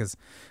records, because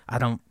I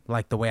don't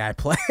like the way I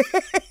play.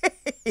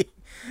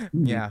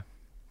 Yeah.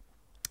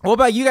 What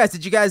about you guys?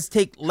 Did you guys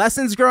take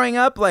lessons growing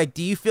up? Like,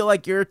 do you feel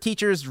like your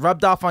teachers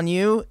rubbed off on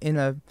you in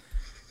a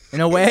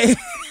way,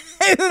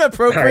 in an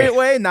appropriate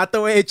way, not the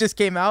way it just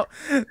came out?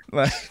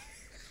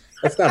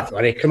 That's not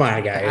funny. Come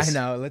on, guys. I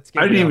know.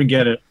 I didn't even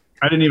get it.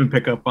 I didn't even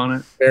pick up on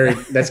it.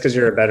 That's because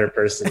you're a better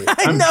person.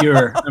 I'm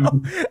pure.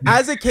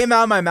 As it came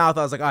out of my mouth,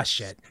 I was like, oh,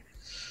 shit.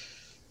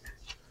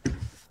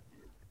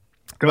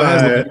 Go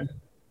ahead.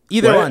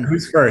 Either one.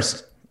 Who's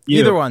first?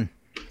 Either one.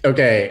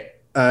 Okay.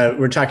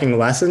 We're talking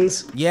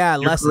lessons? Yeah,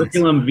 Your lessons.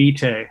 curriculum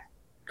vitae.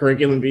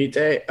 Curriculum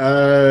vitae.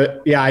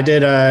 Yeah, I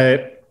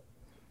did.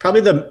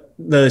 Probably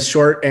the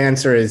short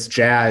answer is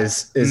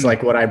jazz is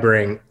like what I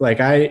bring. Like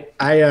I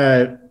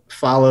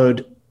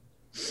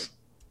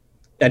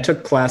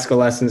took classical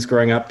lessons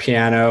growing up,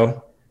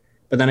 piano,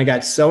 but then I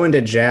got so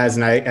into jazz,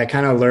 and I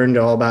kind of learned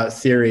all about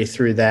theory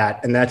through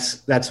that. And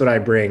that's what I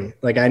bring.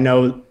 Like I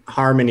know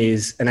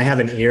harmonies, and I have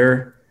an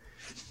ear.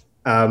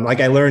 Like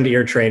I learned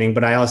ear training,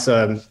 but I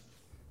also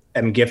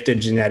am gifted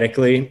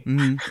genetically.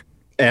 Mm-hmm.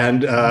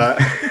 And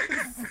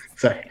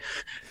sorry,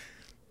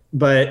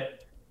 but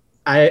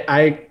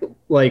I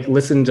like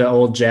listen to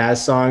old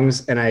jazz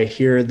songs, and I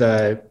hear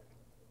the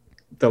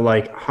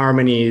like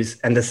harmonies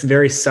and the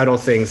very subtle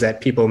things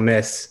that people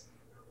miss.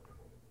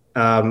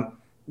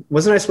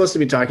 Wasn't I supposed to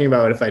be talking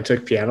about if I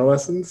took piano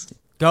lessons?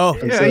 Go.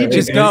 Yeah, you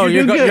just go.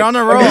 You're on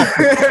a roll.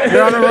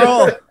 You're on a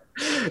roll.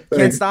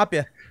 Can't stop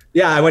you.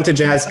 Yeah, I went to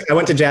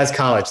jazz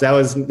college. That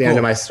was the end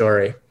of my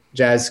story.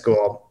 Jazz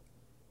school.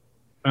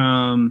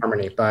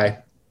 Harmony. Bye.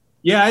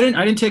 Yeah, I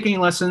didn't take any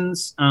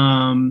lessons.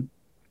 I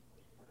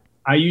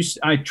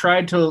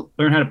tried to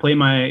learn how to play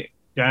my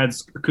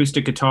dad's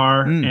acoustic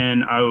guitar,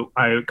 and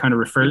I kind of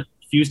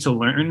refused to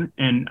learn.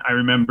 And I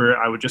remember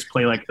I would just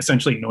play like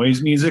essentially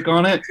noise music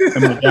on it.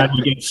 And my dad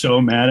would get so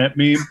mad at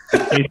me.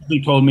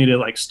 He told me to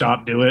like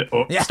stop doing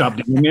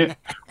it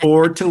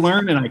or to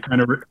learn. And I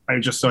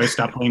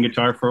stopped playing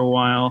guitar for a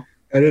while.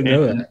 I didn't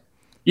know that.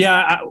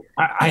 Yeah.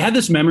 I had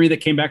this memory that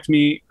came back to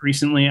me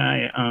recently.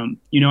 I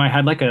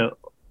had like a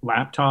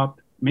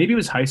laptop, maybe it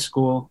was high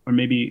school, or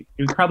maybe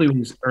it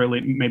was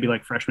early, maybe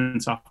like freshman,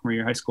 sophomore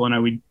year high school. And I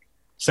would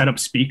set up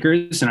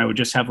speakers and I would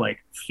just have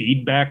like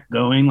feedback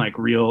going, like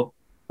real,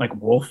 like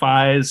wolf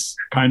eyes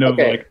kind of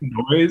like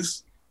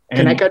noise.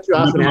 Can I cut you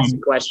off and ask a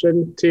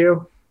question to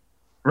you?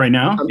 Right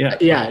now?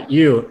 Yeah,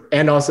 you.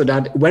 And also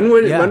Dad,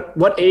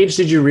 what age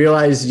did you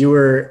realize you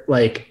were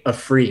like a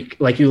freak?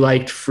 Like you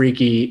liked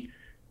freaky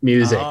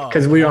music?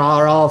 Because we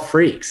are all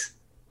freaks.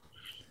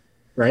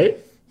 Right?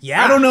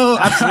 Yeah. I don't know.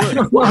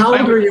 Absolutely. Well, how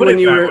old were you when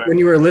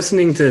you were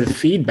listening to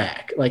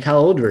feedback? Like how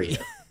old were you?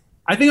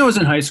 I think I was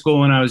in high school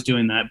when I was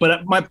doing that.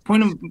 But my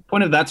point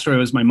of that story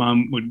was my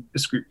mom would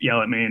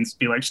yell at me and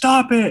be like,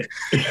 "Stop it!"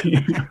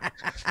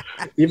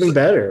 Even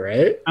better,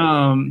 right?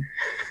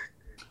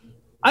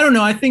 I don't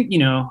know. I think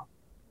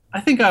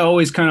I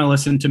always kind of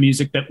listened to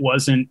music that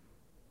wasn't.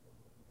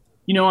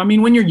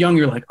 When you're young,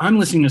 you're like, I'm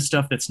listening to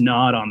stuff that's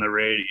not on the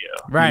radio.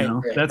 Right.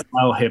 That's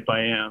how hip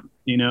I am.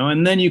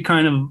 And then you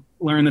kind of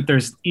learn that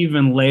there's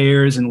even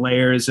layers and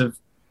layers of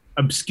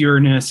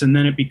obscureness, and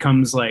then it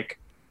becomes like,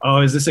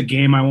 oh, is this a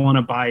game I want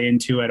to buy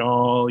into at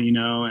all?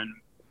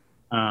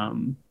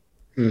 And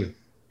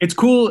it's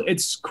cool.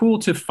 It's cool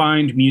to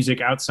find music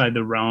outside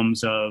the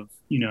realms of,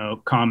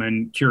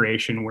 common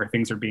curation where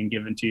things are being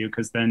given to you,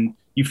 because then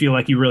you feel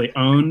like you really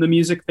own the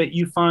music that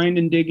you find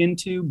and dig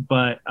into.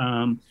 But,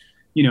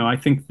 I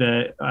think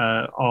that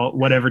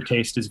whatever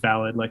taste is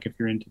valid. Like if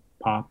you're into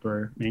pop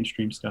or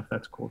mainstream stuff,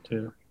 that's cool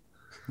too.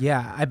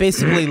 Yeah, I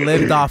basically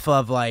lived off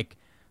of like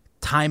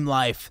Time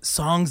Life,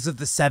 songs of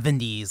the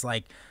 70s,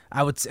 like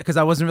because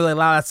I wasn't really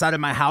allowed outside of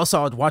my house, so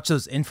I would watch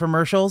those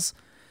infomercials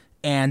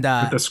and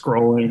with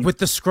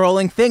the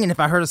scrolling thing. And if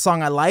I heard a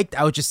song I liked,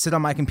 I would just sit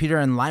on my computer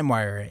and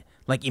LimeWire it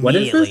like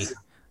immediately. What is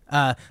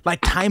this?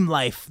 Like Time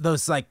Life,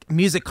 those like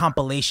music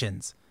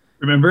compilations.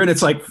 Remember, and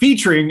it's like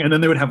featuring, and then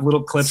they would have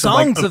little clips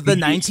songs of the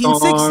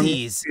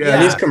 1960s. Yeah.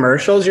 Are these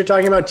commercials you're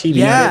talking about? TV?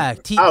 Yeah.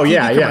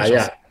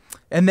 Yeah.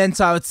 And then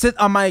so I would sit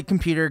on my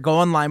computer, go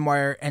on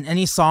LimeWire, and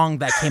any song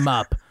that came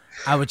up,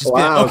 I would just be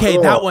like, okay,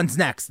 cool. That one's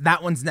next,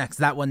 that one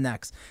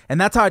next.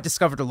 And that's how I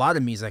discovered a lot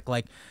of music.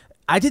 Like,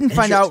 I didn't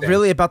find out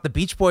really about the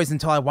Beach Boys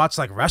until I watched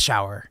like Rush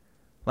Hour.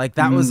 Like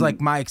that was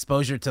like my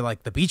exposure to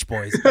like the Beach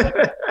Boys.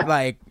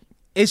 Like,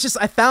 it's just,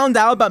 I found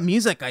out about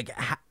music like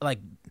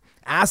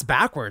ass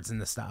backwards and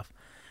this stuff.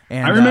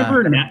 And I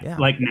remember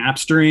like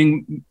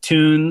Napstering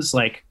tunes,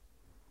 like,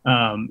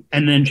 and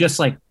then just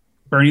like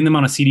burning them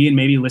on a CD and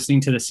maybe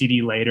listening to the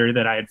CD later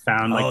that I had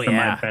found like from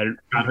my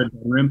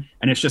bedroom.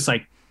 And it's just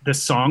like the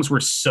songs were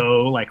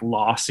so like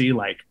lossy,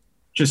 like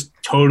just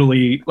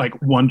totally like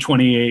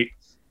 128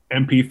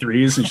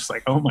 MP3s, and just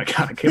like, oh my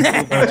God, I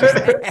can't believe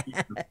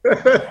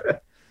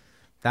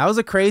that was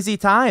a crazy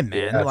time,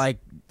 man. Yes. Like,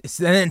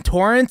 and then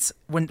torrents,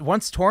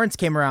 once torrents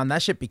came around,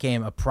 that shit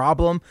became a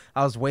problem.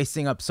 I was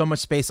wasting up so much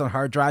space on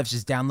hard drives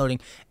just downloading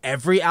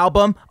every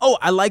album. Oh,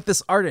 I like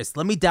this artist,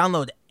 let me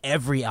download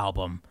every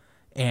album.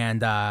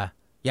 And that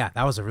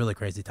was a really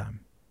crazy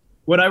time.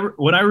 What I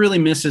really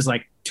miss is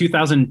like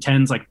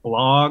 2010s like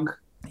blog,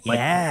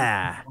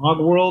 blog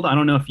world. I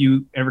don't know if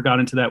you ever got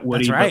into that,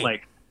 Woody. That's right. But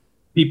like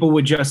people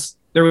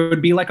there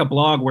would be like a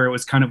blog where it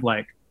was kind of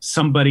like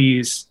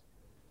somebody's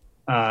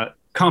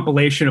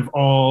compilation of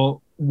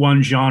all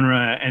one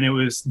genre, and it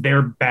was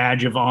their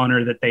badge of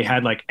honor that they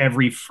had like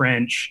every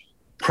French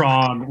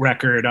prog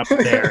record up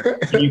there.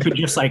 So you could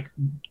just like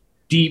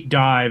deep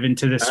dive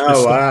into this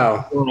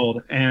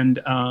world, and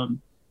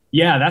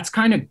that's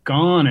kind of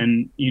gone.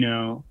 And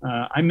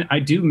I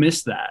do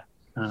miss that.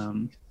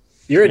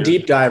 You're a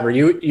deep diver.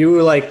 You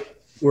were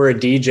were a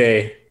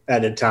DJ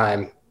at a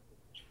time.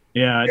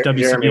 Yeah,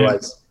 Jeremy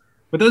was.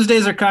 But those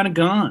days are kind of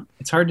gone.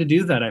 It's hard to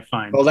do that, I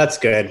find. Well, that's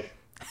good.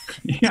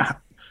 Yeah.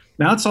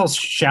 Now it's all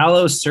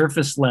shallow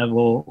surface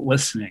level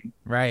listening.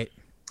 Right.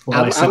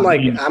 I'm a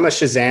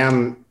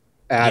Shazam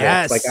addict.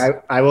 Yes. Like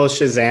I will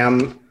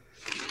Shazam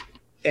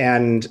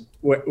and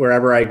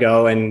wherever I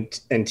go, and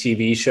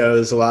TV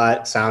shows a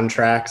lot,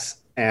 soundtracks.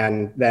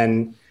 And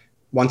then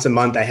once a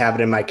month I have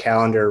it in my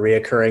calendar, a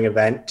reoccurring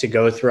event to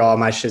go through all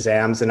my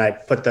Shazams, and I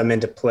put them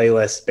into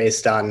playlists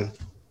based on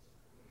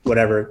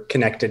whatever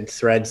connected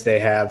threads they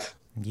have.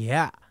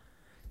 Yeah.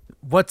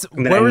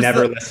 And then I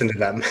never listen to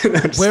them.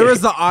 Where was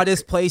the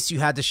oddest place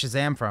you had to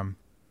Shazam from?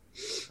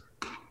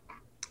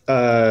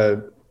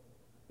 The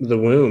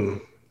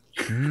womb.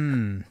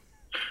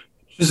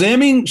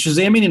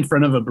 Shazamming in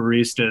front of a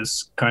barista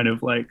is kind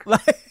of like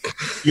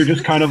you're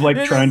just kind of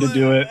like trying to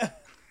do it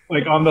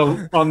like on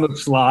the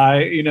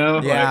sly,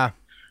 Yeah. Like,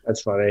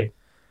 that's funny.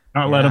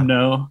 Let them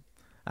know.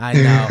 I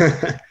know.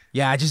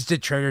 Yeah, I just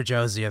did Trader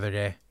Joe's the other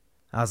day.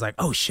 I was like,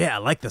 oh shit, I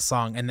like this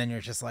song. And then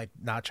you're just like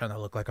not trying to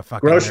look like a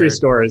fucking grocery nerd.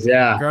 stores.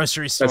 Yeah.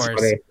 Grocery stores.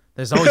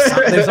 There's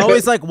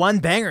always like one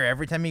banger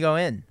every time you go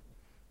in.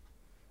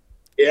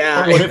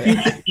 Yeah. What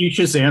if you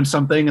Shazam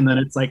something and then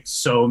it's like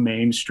so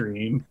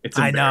mainstream? It's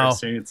I know.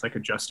 embarrassing. It's like a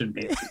Justin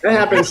Bieber. That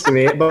happens to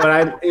me, but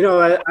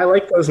I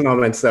like those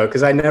moments though,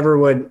 because I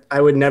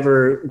would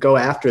never go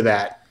after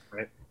that.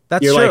 Right?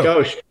 That's You're true. like,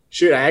 oh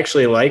shoot, I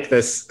actually like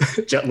this,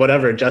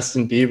 whatever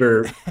Justin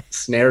Bieber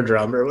snare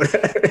drum or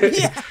whatever.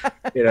 Yeah.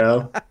 You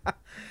know.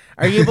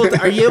 Are you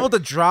able to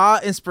draw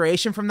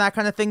inspiration from that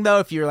kind of thing though?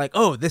 If you're like,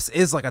 oh, this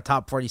is like a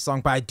top 40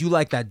 song, but I do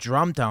like that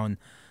drum tone.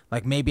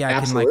 Like maybe I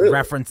can like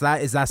reference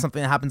that. Is that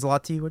something that happens a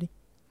lot to you, Woody?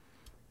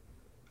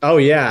 Oh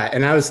yeah,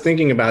 and I was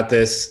thinking about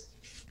this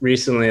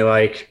recently,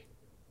 like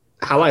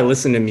how I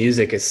listen to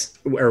music is,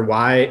 or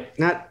why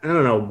not? I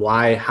don't know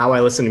why how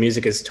I listen to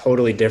music is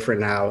totally different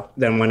now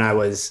than when I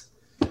was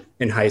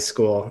in high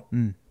school.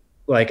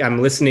 Like I'm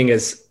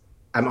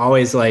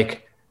always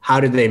like, how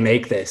did they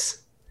make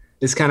this?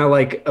 It's kind of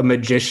like a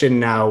magician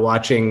now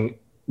watching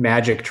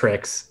magic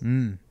tricks.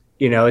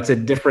 You know, it's a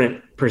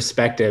different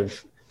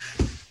perspective.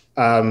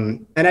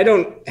 And I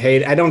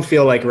don't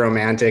feel like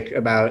romantic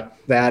about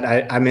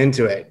that. I'm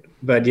into it,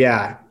 but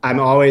yeah, I'm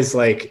always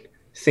like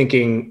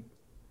thinking,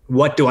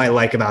 what do I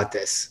like about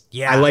this?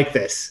 Yeah. I like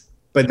this,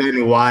 but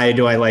then why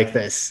do I like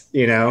this?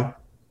 You know,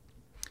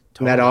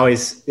 and that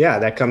always,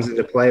 that comes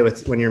into play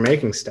with when you're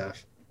making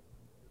stuff.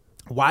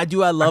 Why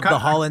do I love the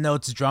Hall &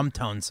 Oates drum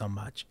tone so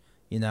much?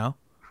 You know?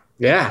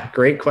 Yeah.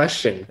 Great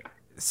question.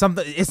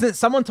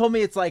 Someone told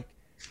me it's like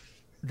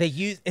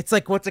it's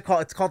like, what's it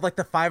called? It's called like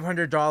the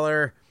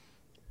 $500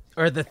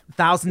 or the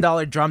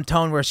 $1,000 drum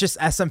tone where it's just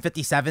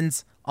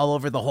SM57s all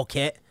over the whole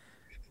kit.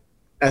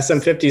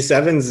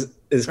 SM57s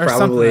is or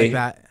probably like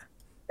that.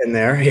 In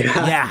there.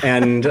 Yeah. Yeah.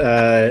 And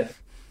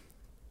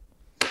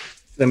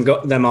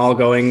them all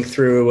going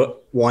through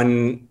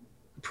one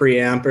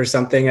preamp or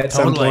something at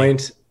some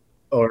point,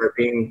 or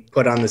being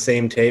put on the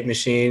same tape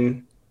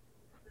machine,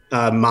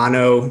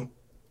 mono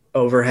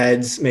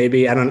overheads,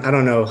 maybe. I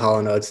don't know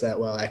Hall & Oates that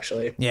well,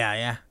 actually.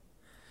 Yeah.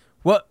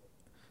 What?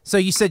 So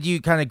you said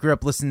you kind of grew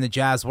up listening to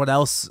jazz. What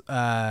else?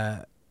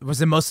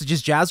 Was it mostly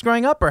just jazz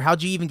growing up, or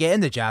how'd you even get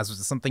into jazz? Was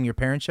it something your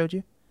parents showed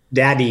you?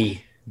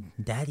 Daddy.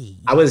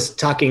 I was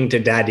talking to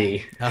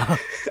Daddy,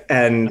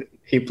 and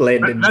he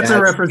played the jazz. That's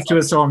a reference to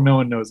a song no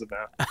one knows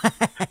about.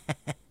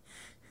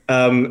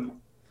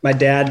 My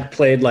dad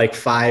played like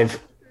 5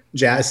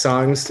 jazz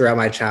songs throughout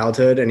my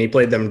childhood, and he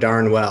played them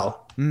darn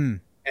well. And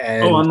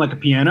on like a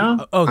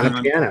piano? On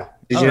a piano.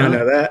 Did you not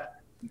know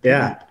that?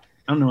 Yeah.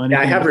 I don't know anything.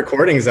 Yeah, I have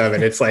recordings of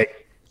it. It's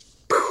like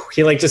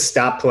he like just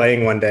stopped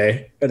playing one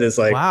day and is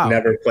like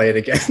never played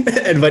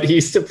again. But he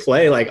used to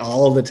play like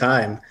all the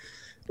time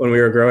when we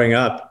were growing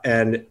up,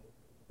 and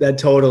that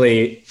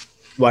totally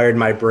wired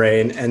my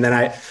brain. And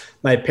then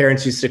my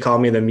parents used to call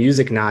me the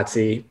music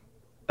Nazi,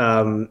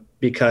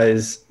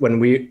 because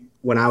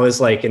when I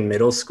was like in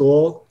middle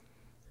school,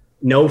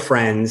 no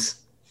friends,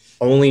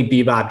 only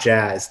bebop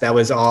jazz. That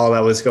was all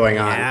that was going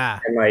on.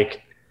 And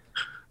like,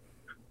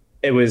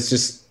 it was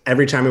just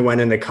every time we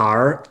went in the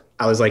car,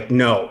 I was like,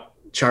 no,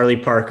 Charlie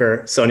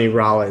Parker, Sonny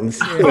Rollins.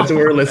 That's what we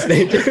were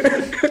listening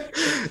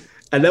to.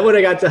 And then when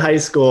I got to high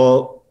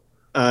school,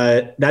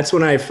 that's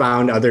when I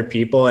found other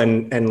people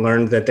and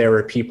learned that there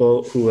were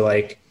people who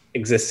like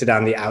existed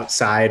on the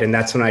outside. And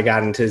that's when I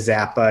got into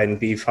Zappa and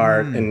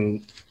Beefheart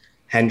and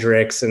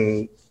Hendrix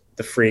and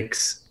the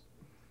Freaks.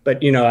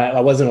 But, you know, I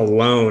wasn't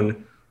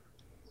alone.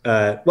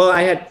 Well,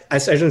 I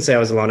shouldn't say I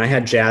was alone. I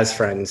had jazz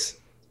friends,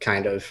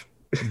 kind of.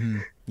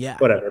 Yeah.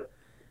 Whatever.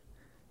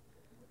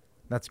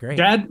 That's great.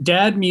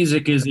 Dad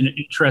music is an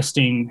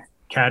interesting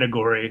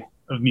category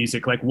of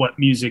music, like what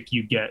music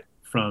you get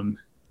from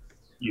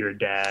your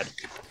dad,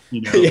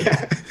 you know?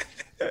 Yeah.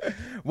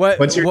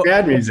 What's your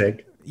dad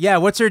music? Yeah,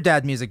 what's your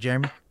dad music,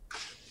 Jeremy?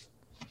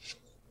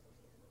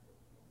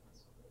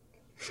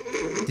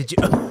 Did you?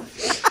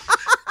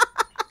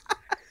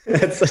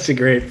 That's such a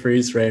great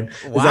freeze frame.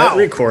 Wow. Is that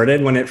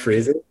recorded when it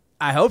freezes?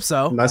 I hope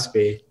so. It must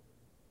be.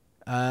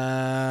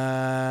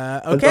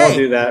 Okay. Let's all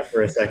do that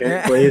for a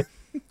second, please.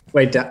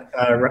 Wait,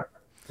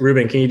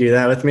 Ruben, can you do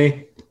that with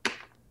me?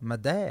 My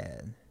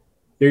dad.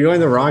 You're going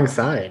the wrong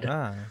side.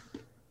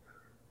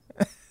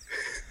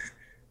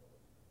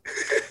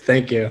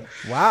 Thank you.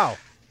 Wow.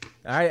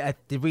 All right.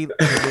 Did we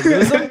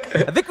lose him?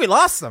 I think we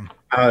lost him.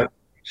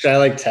 Should I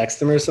like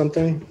text him or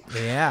something?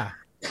 Yeah.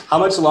 How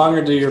much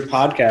longer do your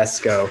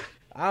podcasts go?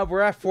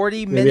 We're at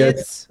 40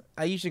 minutes.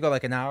 I usually go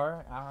like an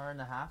hour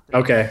and a half.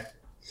 Okay.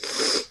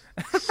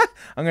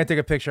 I'm going to take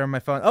a picture on my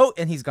phone. Oh,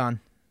 and he's gone.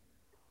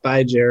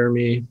 Bye,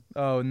 Jeremy.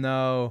 Oh,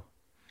 no.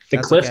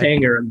 That's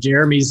cliffhanger of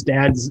Jeremy's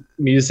dad's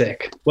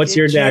music. What's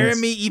your dad's?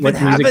 Jeremy even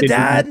have a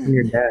dad?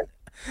 Your dad?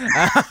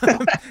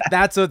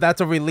 That's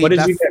what we leave. What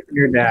did you get from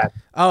your dad?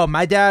 Oh,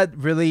 my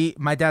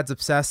dad's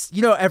obsessed.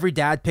 You know, every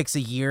dad picks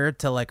a year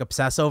to like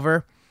obsess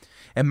over.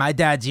 And my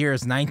dad's year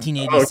is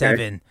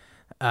 1987.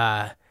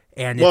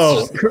 And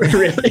it's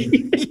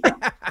really?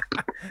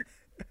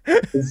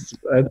 It's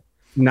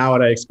not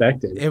what I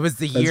expected. It was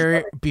the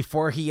year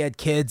before he had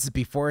kids,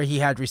 before he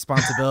had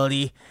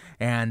responsibility.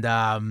 And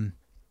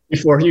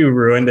before you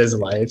ruined his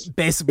life.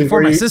 Basically,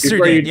 before my sister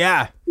did,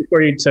 yeah.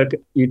 Before you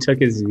took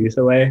his youth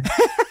away.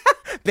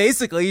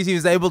 Basically, he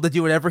was able to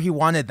do whatever he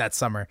wanted that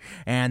summer,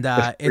 and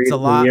it's a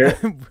lot.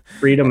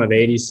 Freedom of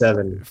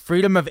 '87.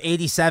 Freedom of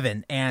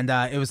 '87, and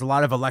it was a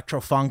lot of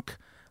electro funk,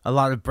 a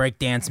lot of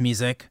breakdance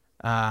music.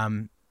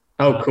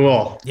 Oh,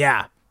 cool.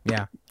 Yeah.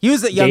 He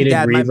was a young Gated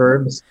dad.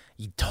 reverbs.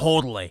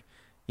 Totally.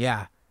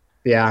 Yeah.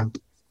 Yeah.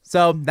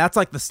 So that's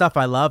like the stuff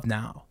I love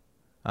now.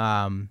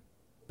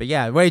 But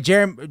yeah, wait,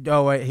 Jeremy.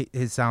 Oh wait,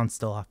 his sound's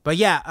still off. But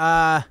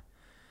yeah.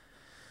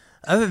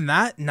 Other than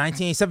that,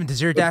 1987.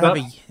 Does your dad have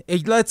a?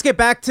 Let's get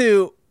back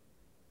to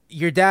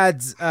your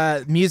dad's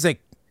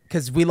music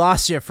because we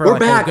lost you for. We're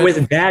back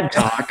with dad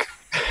talk.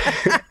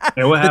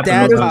 Yeah, what happened?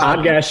 dad This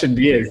podcast should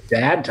be his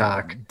dad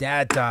talk.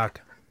 Dad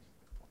talk.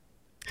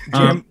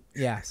 Jim,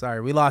 yeah,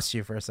 sorry, we lost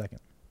you for a second.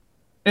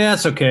 Yeah,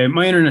 it's okay.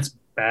 My internet's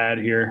bad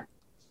here.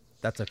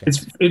 That's okay.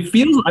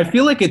 I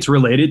feel like it's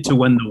related to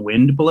when the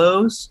wind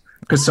blows,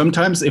 because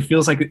sometimes it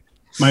feels like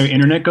my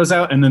internet goes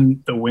out and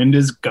then the wind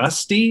is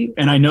gusty,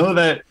 and I know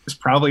that is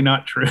probably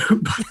not true.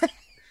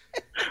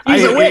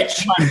 He's a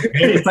witch.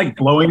 It's like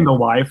blowing the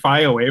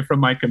Wi-Fi away from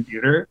my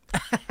computer.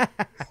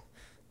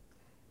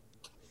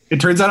 It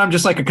turns out I'm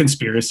just like a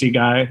conspiracy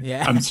guy.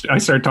 Yeah. I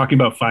started talking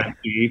about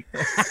 5G.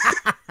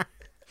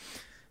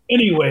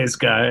 Anyways,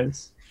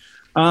 guys.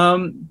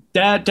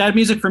 Dad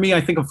music for me,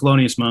 I think of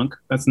Thelonious Monk.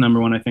 That's the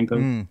number one I think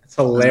of. It's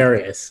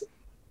hilarious.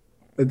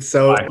 It's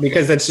so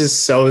because that's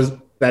just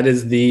so that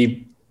is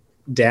the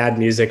dad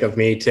music of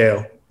me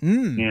too.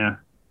 Yeah.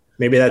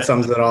 Maybe that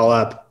sums it all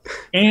up.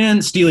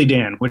 And Steely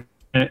Dan,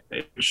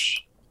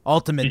 which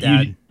Ultimate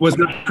dad was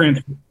not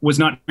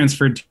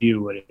transferred to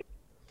you, would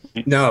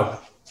it? No,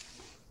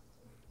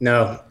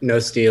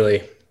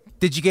 Steely.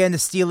 Did you get into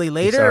Steely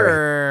later,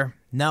 or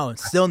no?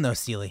 Still no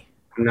Steely.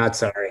 I'm not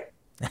sorry.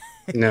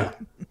 No.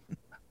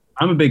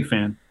 I'm a big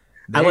fan.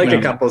 I like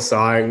a couple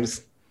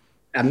songs.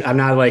 I'm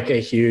not like a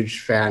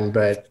huge fan,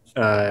 but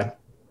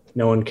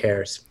no one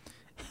cares.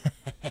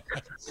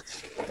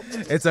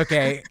 It's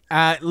okay.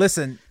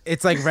 Listen,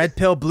 it's like red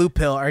pill, blue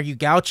pill. Are you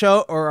Gaucho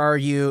or are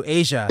you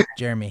Asia,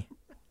 Jeremy?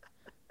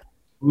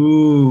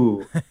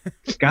 Ooh,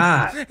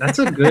 God, that's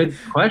a good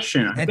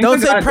question. And don't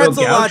say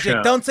pretzel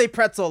logic. Don't say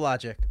pretzel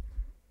logic.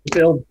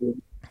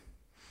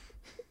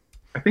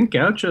 I think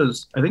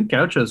Gaucho's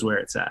where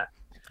it's at.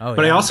 Oh,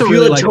 but yeah. I also If you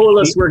really had like. told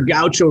us where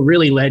Gaucho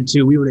really led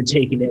to, we would have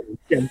taken it.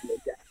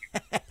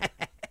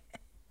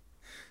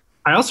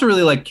 I also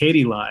really like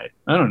Katie Lied.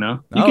 I don't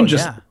know. You can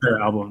just their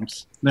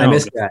albums. I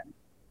missed that.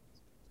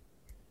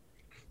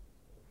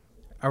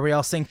 Are we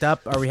all synced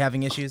up? Are we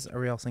having issues? Are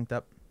we all synced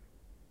up?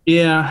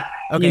 Yeah.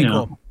 Okay,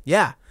 cool.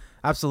 Yeah,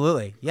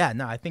 absolutely. Yeah,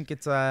 no, I think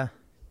it's you're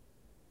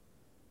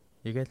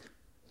good.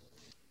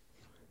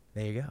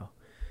 There you go.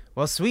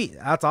 Well, sweet.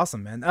 That's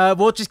awesome, man.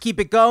 We'll just keep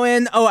it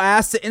going. Oh, I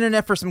asked the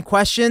internet for some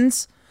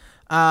questions.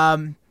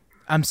 I'm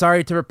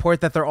sorry to report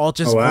that they're all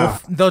just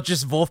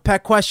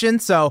Wolfpack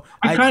questions. So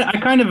I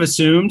kind of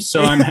assumed.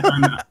 So I'm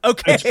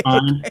okay. It's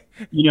fine. Okay.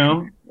 You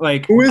know,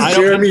 like who is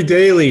Jeremy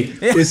Daly?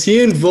 Is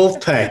he in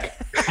Wolfpack?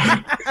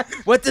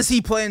 What does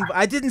he play in?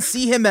 I didn't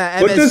see him at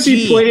MSG. What does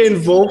he play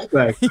in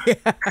Wolfpack?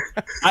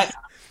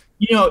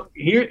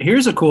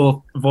 Here's a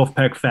cool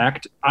Wolfpack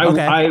fact. I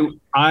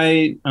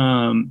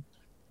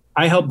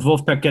helped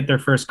Wolfpack get their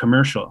first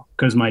commercial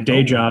because my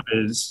day job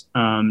is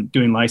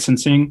doing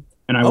licensing,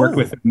 and I worked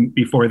with them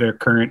before their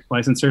current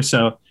licensor.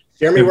 So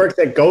Jeremy worked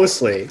at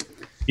Ghostly.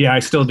 Yeah, I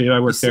still do. I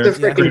work there. It's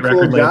a freaking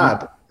cool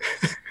job.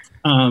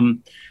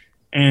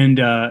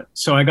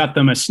 So I got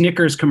them a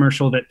Snickers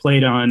commercial that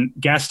played on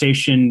gas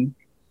station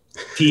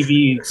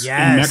TVs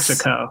in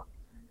Mexico.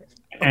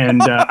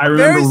 And I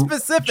remember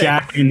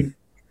Jack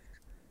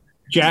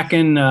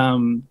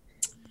and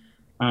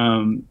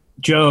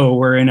Joe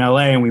were in LA,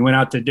 and we went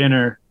out to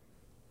dinner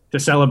to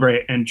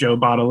celebrate, and Joe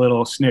bought a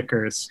little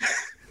Snickers.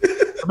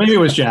 Maybe it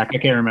was Jack. I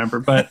can't remember,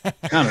 but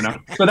I don't know.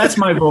 So that's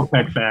my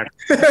Wolfpack fact.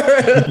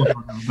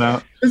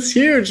 It's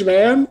huge,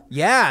 man.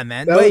 Yeah,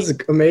 man. That was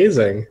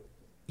amazing.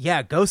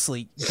 Yeah,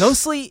 Ghostly.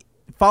 Ghostly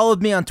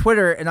followed me on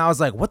Twitter, and I was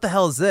like, "What the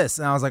hell is this?"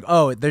 And I was like,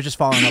 "Oh, they're just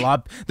following a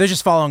lot. They're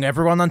just following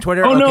everyone on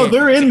Twitter." Oh no,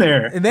 they're in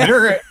there.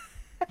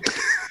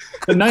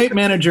 The night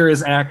manager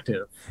is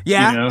active.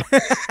 Yeah, you know?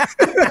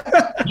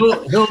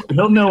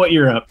 he'll know what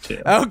you're up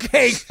to.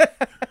 Okay.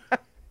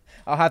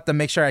 I'll have to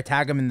make sure I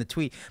tag him in the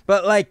tweet.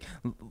 But like,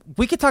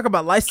 we could talk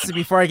about licensing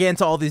before I get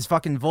into all these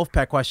fucking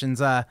Wolfpack questions.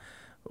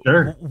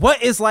 Sure.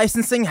 What is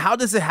licensing? How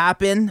does it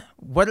happen?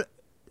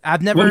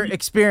 I've never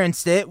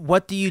experienced it.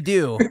 What do you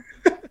do?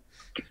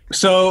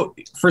 So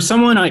for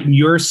someone at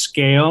your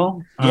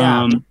scale,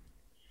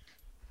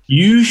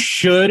 you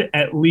should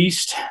at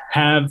least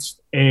have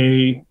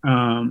a.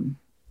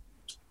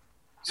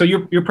 So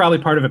you're probably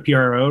part of a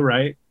PRO,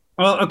 right?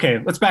 Well, okay.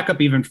 Let's back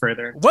up even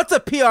further. What's a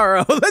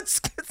PRO?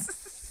 Let's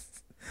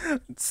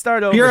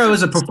start over. PRO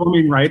is a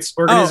performation rights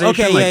organization. Oh,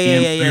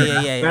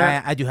 okay.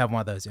 Yeah. I do have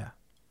one of those. Yeah.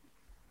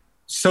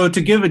 So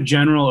to give a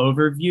general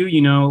overview,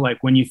 you know,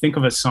 like when you think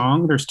of a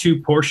song, there's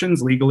two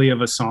portions legally of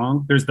a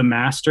song. There's the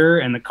master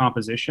and the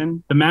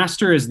composition. The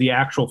master is the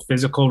actual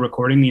physical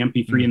recording, the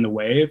MP3 and the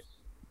wave.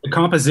 The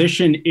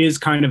composition is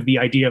kind of the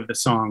idea of the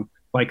song,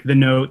 like the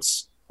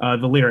notes,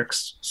 the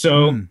lyrics.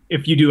 So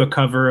if you do a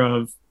cover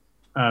of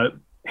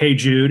Hey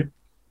Jude,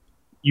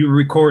 you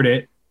record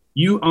it,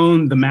 you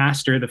own the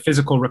master, the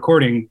physical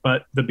recording,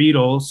 but the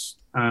Beatles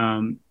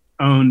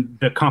own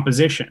the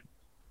composition.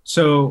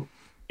 So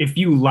if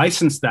you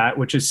license that,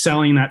 which is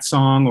selling that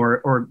song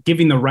or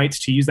giving the rights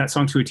to use that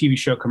song to a TV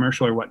show,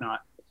 commercial, or whatnot,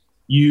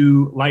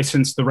 you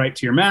license the right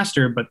to your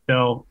master, but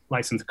they'll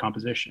license the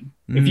composition.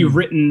 If you've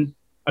written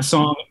a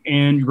song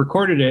and you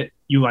recorded it,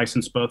 you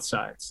license both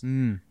sides.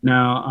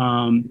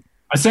 Now,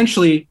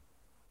 essentially,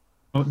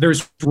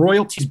 there's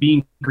royalties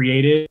being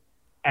created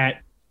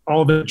at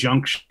all the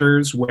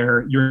junctures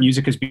where your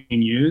music is being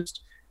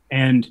used,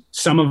 and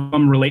some of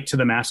them relate to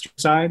the master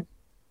side.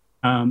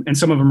 And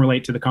some of them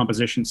relate to the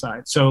composition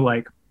side. So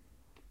like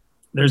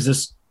there's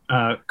this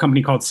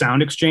company called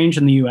Sound Exchange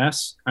in the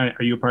US.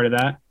 Are you a part of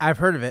that? I've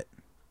heard of it.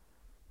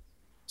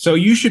 So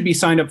you should be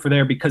signed up for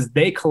there because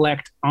they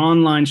collect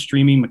online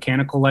streaming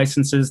mechanical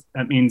licenses.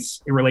 That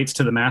means it relates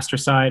to the master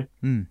side.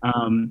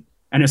 And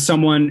as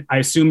someone, I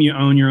assume you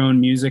own your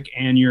own music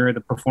and you're the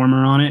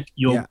performer on it,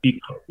 you'll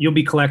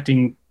be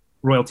collecting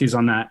royalties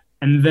on that.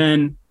 And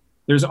then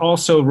there's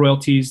also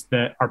royalties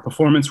that are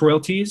performance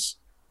royalties,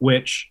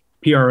 which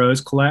PROs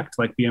collect,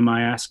 like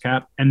BMI,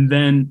 ASCAP, and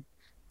then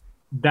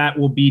that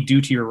will be due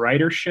to your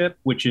writership,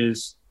 which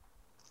is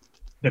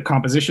the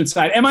composition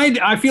side.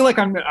 I feel like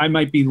I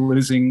might be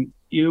losing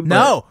you.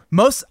 No,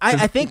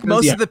 I think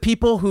most of the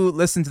people who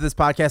listen to this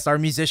podcast are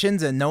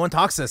musicians, and no one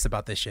talks to us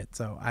about this shit.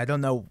 So I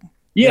don't know.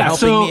 Yeah,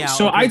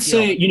 so I'd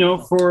say, you know,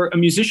 for a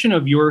musician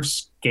of your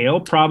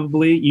scale,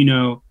 probably, you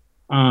know,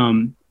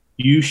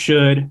 you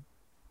should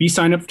be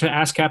signed up to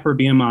ASCAP or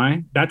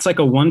BMI. That's like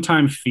a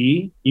one-time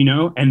fee, you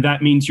know, and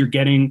that means you're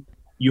getting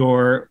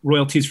your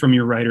royalties from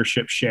your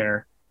writership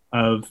share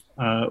of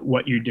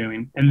what you're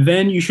doing. And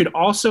then you should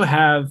also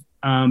have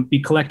be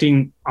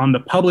collecting on the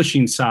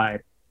publishing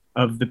side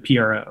of the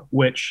PRO,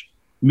 which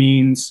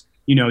means,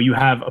 you know, you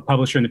have a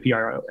publisher in the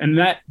PRO, and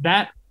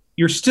that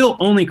you're still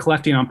only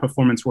collecting on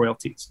performance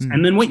royalties.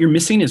 And then what you're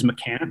missing is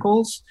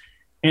mechanicals.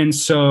 And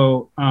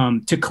so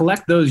to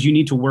collect those, you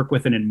need to work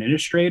with an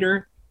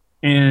administrator.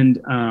 And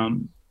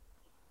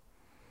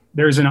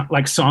there's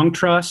like Song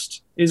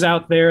Trust is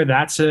out there.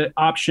 That's an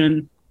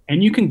option.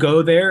 And you can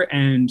go there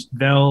and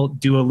they'll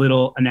do a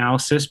little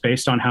analysis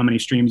based on how many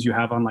streams you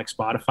have on like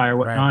Spotify or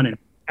whatnot, and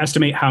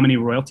estimate how many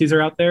royalties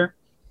are out there.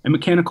 And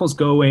mechanicals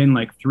go away in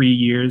like 3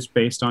 years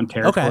based on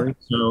territory.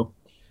 So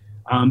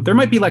there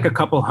might be like a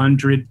couple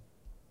hundred,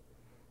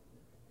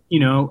 you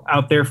know,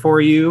 out there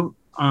for you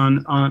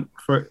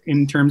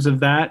in terms of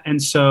that.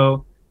 And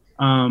so,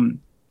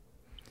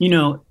 you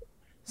know,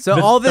 so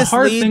all this the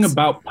hard thing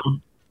about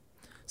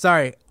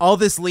all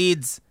this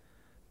leads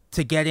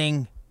to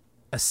getting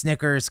a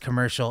Snickers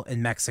commercial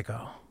in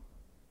Mexico.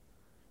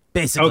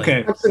 Basically.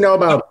 Okay. Wants to know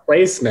about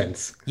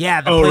placements. Yeah,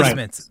 the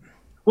placements. Right.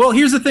 Well,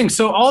 here's the thing.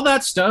 So all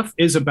that stuff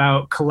is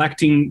about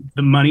collecting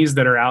the monies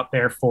that are out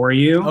there for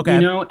you,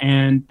 you know,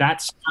 and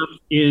that stuff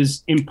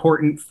is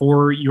important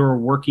for your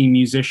working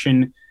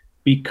musician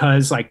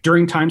because like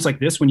during times like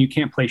this, when you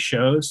can't play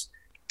shows,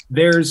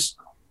 there's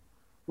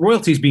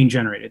royalties being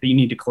generated that you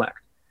need to collect.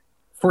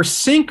 For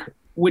sync,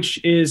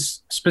 which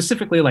is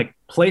specifically like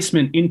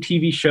placement in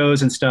TV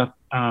shows and stuff,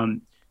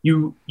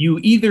 you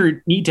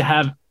either need to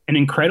have an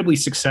incredibly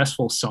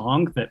successful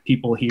song that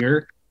people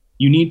hear.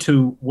 You need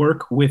to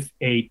work with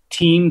a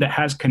team that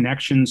has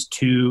connections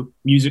to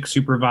music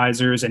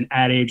supervisors and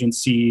ad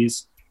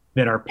agencies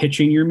that are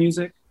pitching your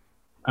music.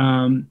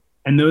 And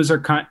those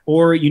are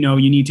or, you know,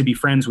 you need to be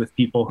friends with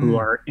people who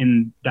are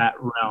in that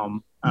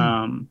realm.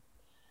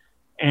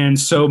 And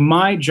so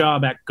my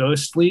job at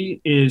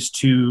Ghostly is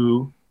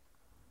to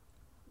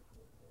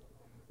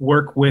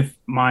work with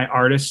my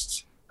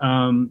artists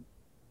and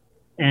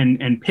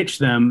pitch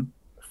them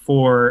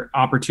for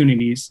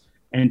opportunities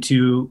and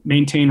to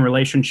maintain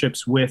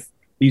relationships with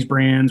these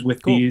brands,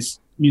 with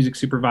these music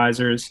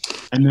supervisors,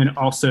 and then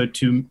also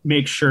to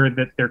make sure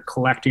that they're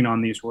collecting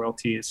on these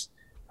royalties.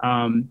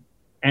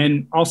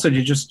 And also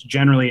to just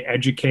generally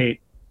educate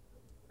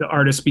the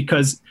artists,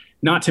 because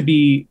not to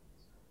be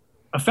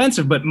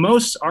offensive, but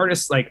most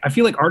artists, like, I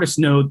feel like artists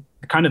know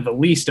kind of the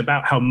least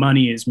about how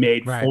money is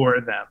made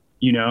for them,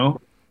 you know?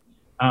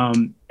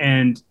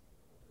 And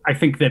I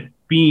think that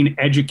being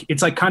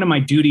it's like kind of my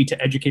duty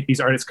to educate these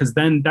artists, because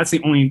then that's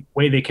the only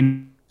way they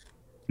can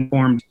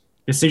inform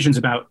decisions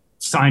about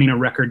signing a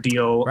record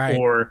deal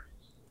or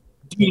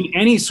doing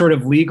any sort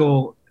of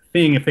legal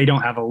thing if they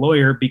don't have a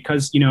lawyer,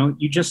 because, you know,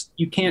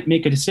 you can't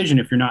make a decision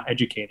if you're not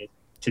educated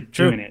to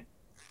doing it.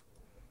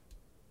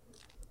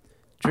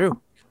 True.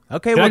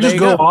 Okay. Did I just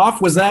go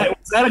off? Was that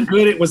a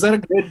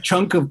good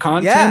chunk of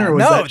content? Yeah, or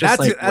was that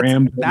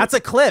just that's a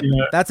clip.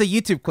 Yeah. That's a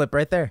YouTube clip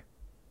right there.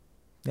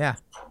 Yeah.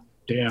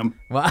 Damn.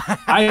 Well,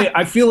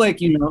 I feel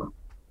like, you know,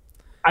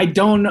 I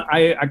don't.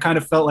 I kind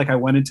of felt like I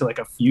went into like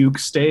a fugue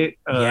state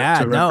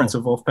to reference a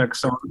Wolfpack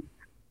song.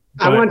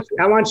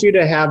 I want you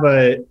to have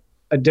a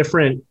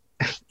different.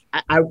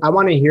 I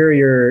want to hear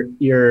your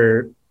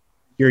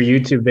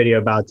YouTube video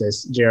about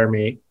this,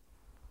 Jeremy,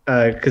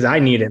 because I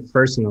need it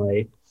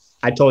personally.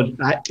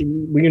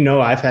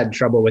 I've had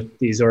trouble with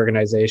these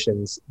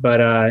organizations,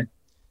 but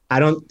I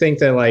don't think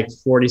that like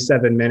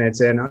 47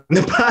 minutes in on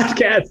the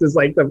podcast is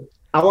like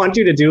I want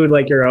you to do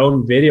like your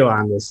own video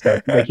on this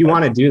stuff. Like you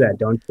want to do that,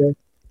 don't you?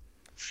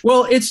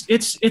 Well,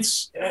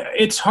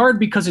 it's hard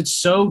because it's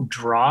so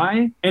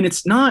dry, and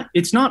it's not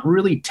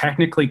really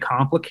technically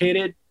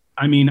complicated.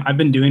 I mean, I've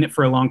been doing it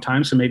for a long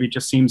time, so maybe it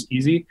just seems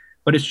easy,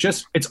 but it's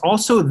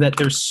also that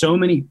there's so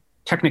many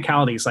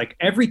technicalities. Like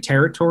every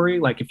territory,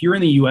 like if you're in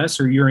the US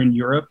or you're in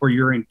Europe or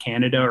you're in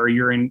Canada or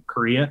you're in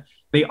Korea,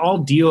 they all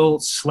deal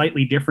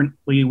slightly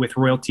differently with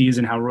royalties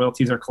and how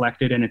royalties are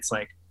collected. And it's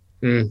like,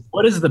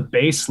 what is the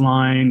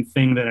baseline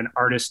thing that an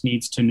artist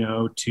needs to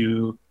know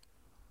to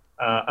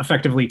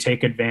effectively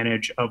take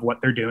advantage of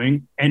what they're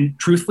doing? And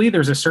truthfully,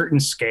 there's a certain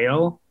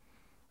scale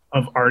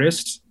of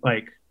artists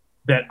like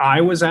that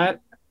I was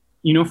at,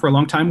 for a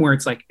long time, where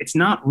it's like, it's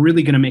not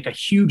really going to make a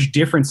huge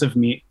difference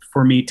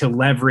for me to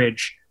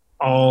leverage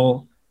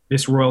all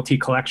this royalty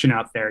collection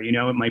out there.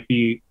 It might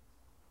be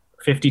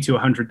 $50 to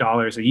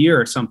 $100 a year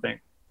or something.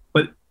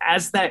 But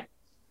as that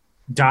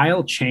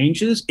dial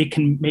changes, it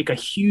can make a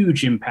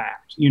huge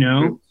impact,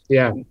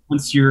 Yeah.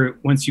 Once you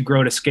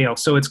grow to scale.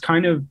 So it's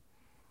kind of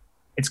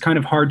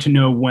hard to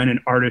know when an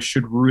artist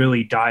should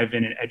really dive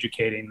in and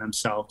educating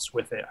themselves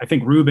with it. I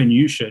think Ruben,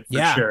 you should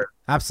for sure.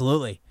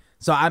 Absolutely.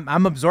 So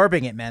I'm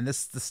absorbing it, man. This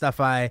is the stuff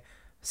I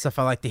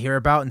like to hear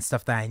about and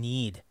stuff that I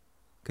need.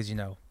 Cause you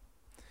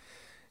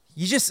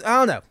just, I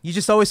don't know. You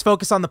just always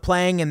focus on the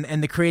playing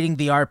and the creating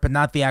the art, but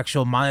not the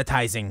actual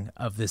monetizing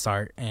of this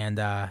art. And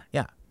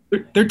yeah.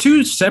 They're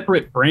two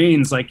separate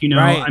brains. Like,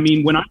 Right. I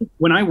mean,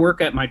 when I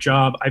work at my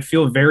job, I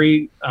feel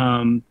very,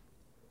 I'm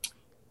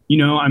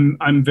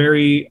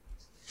very,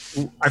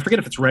 I forget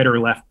if it's right or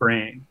left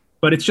brain,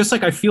 but it's just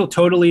like, I feel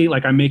totally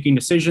like I'm making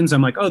decisions.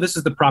 I'm like, oh, this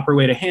is the proper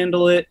way to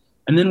handle it.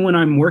 And then when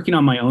I'm working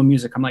on my own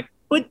music, I'm like,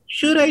 but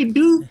should I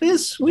do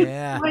this with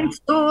my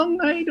song?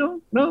 I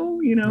don't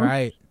know,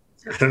 Right.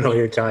 I don't know what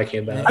you're talking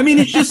about. I mean,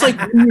 it's just like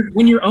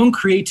when your own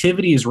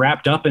creativity is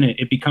wrapped up in it,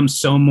 it becomes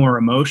so more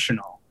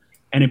emotional,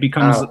 and it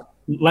becomes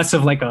less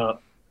of like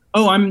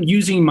I'm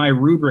using my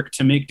rubric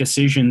to make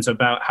decisions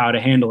about how to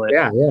handle it.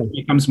 Yeah. It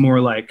becomes more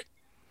like,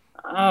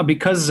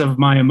 because of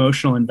my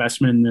emotional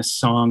investment in this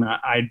song,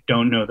 I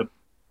don't know the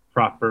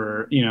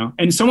proper,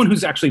 and someone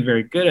who's actually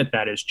very good at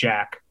that is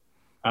Jack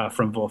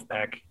from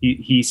Wolfpack.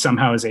 He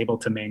somehow is able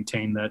to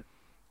maintain the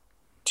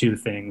two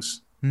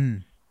things.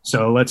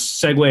 So let's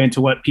segue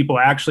into what people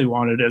actually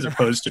wanted, as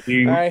opposed to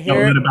being a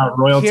little bit about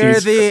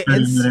royalties.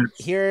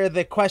 Here are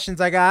the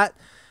questions I got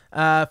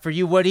for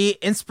you, Woody.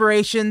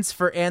 Inspirations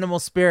for Animal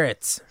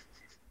Spirits.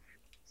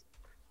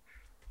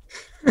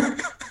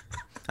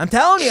 I'm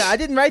telling you, I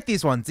didn't write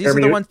these ones. These are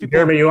the ones people.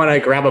 Jeremy, you want to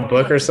grab a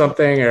book or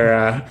something,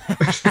 or?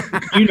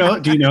 Do you know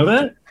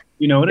that?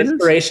 You know what it is?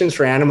 Inspirations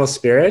for Animal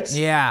Spirits.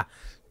 Yeah.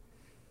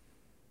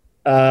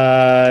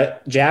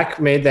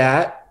 Jack made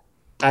that.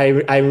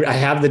 I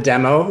have the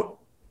demo.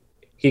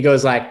 He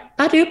goes like,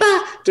 I think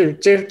that's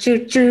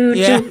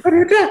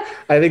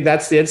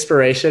the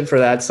inspiration for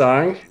that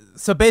song.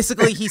 So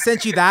basically, he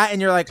sent you that, and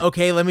you're like,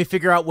 okay, let me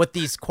figure out what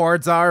these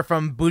chords are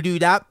from Voodoo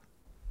Dap.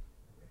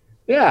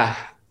 Yeah.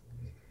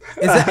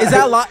 Is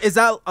that a lot? Is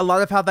that a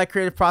lot of how that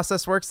creative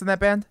process works in that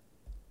band?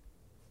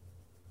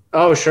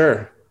 Oh,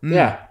 sure.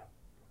 Yeah.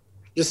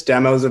 Just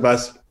demos of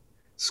us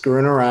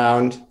screwing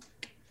around.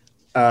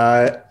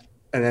 And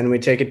then we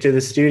take it to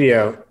the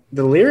studio.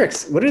 The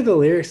lyrics, what are the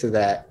lyrics of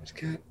that?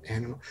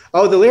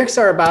 Oh, the lyrics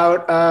are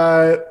about,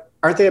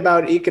 aren't they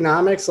about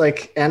economics?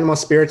 Like animal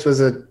spirits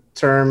was a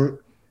term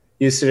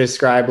used to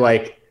describe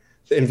like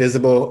the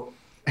invisible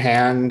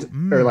hand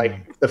or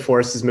like the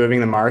forces moving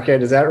the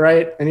market. Is that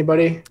right?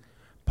 Anybody?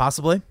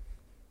 Possibly.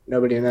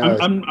 Nobody knows.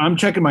 I'm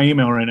checking my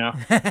email right now.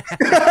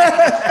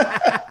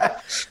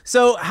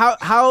 So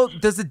how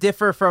does it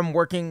differ from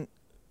working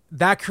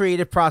that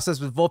creative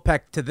process with Wolfpack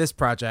to this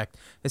project?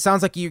 It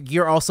sounds like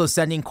you're also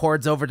sending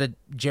chords over to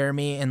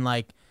Jeremy and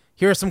like,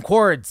 here are some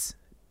chords.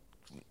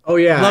 Oh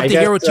yeah. Love to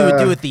hear what you would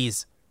do with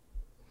these.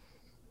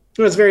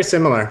 It's very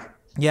similar.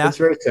 Yeah. It's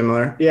very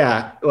similar.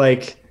 Yeah.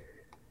 Like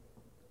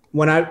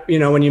when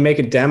when you make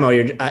a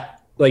demo,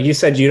 like you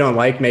said, you don't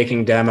like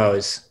making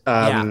demos.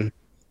 I'm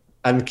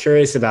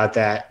curious about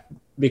that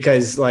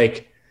because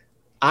like,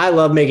 I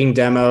love making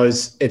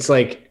demos. It's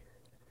like,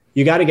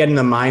 you got to get in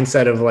the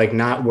mindset of like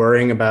not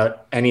worrying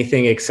about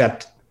anything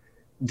except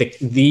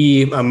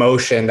the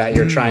emotion that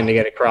you're trying to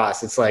get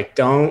across. It's like,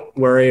 don't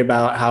worry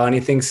about how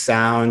anything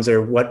sounds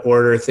or what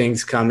order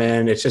things come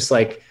in. It's just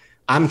like,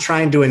 I'm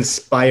trying to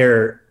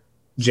inspire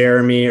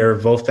Jeremy or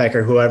Wolfpack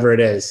or whoever it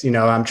is.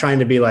 I'm trying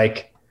to be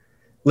like,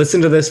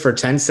 listen to this for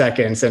 10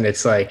 seconds. And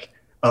it's like,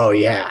 oh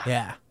yeah.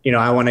 Yeah.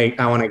 I want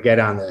to get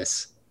on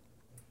this.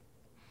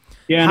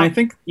 Yeah, and I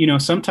think,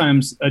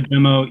 sometimes a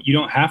demo, you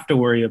don't have to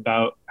worry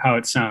about how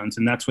it sounds,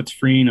 and that's what's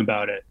freeing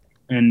about it.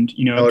 And,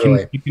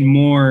 Totally. it can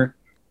more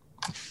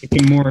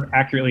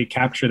accurately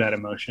capture that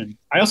emotion.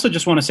 I also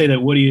just want to say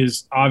that Woody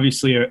is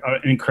obviously an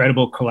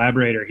incredible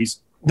collaborator. He's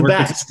The worked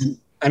best.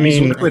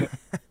 he's worked with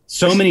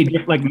so many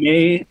different, like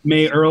May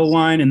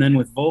Earlwine, and then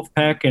with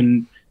Wolfpack,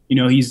 and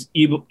he's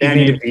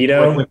Danny even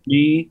DeVito. worked with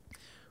me,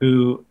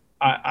 who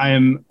I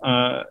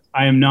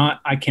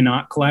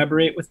cannot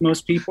collaborate with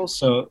most people,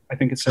 so I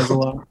think it says a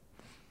lot.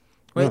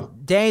 Wait, Oh,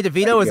 Danny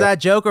DeVito, is that a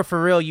joke or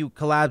for real you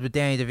collabed with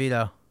Danny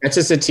DeVito? That's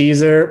just a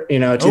teaser,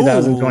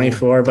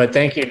 2024. But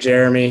thank you,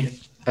 Jeremy.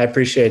 I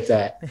appreciate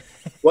that.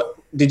 What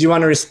did you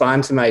want to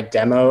respond to my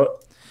demo?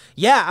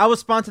 Yeah, I'll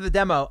respond to the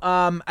demo.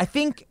 I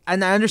think,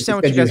 and I understand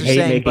what you Because guys are hate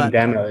saying, making but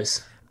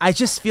demos. I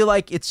just feel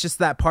like it's just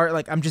that part.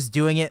 Like, I'm just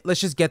doing it. Let's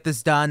just get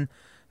this done.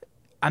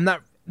 I'm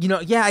not,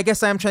 I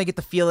guess I am trying to get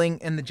the feeling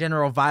and the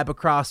general vibe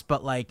across,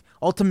 but like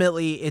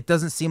ultimately it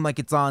doesn't seem like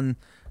it's on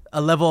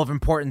a level of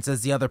importance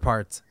as the other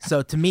parts.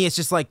 So to me, it's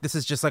just like, this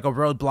is just like a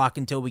roadblock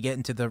until we get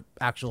into the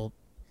actual.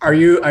 Are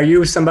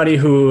you somebody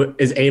who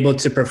is able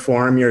to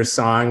perform your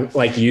song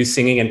like you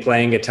singing and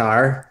playing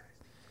guitar?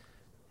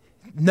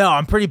 No,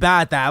 I'm pretty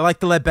bad at that. I like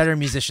to let better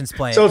musicians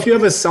play So it. if you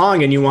have a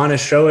song and you want to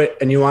show it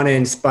and you want to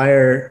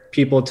inspire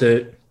people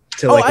to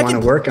want to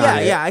work on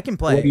it, Yeah, I can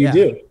play what it. do you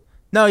do?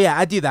 No, yeah,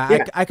 I do that.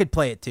 Yeah. I could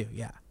play it too.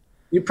 Yeah.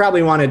 You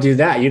probably want to do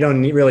that. You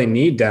don't really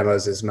need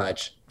demos as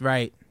much.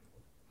 Right.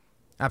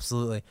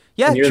 Absolutely.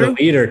 Yeah, And you're true.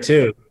 the leader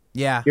too.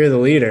 Yeah. You're the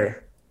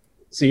leader.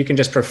 So you can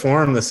just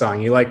perform the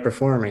song. You like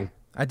performing.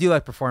 I do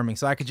like performing,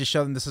 so I could just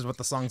show them this is what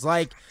the song's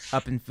like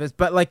up in fizz.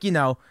 But like,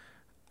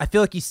 I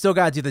feel like you still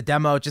got to do the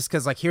demo just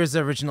because like, here's the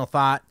original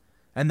thought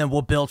and then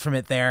we'll build from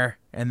it there.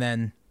 And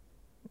then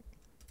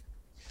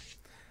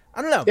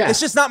I don't know. Yeah. It's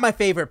just not my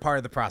favorite part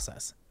of the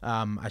process.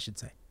 I should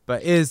say,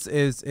 but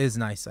is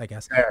nice, I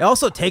guess. Fair. It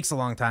also takes a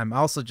long time. I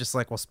also just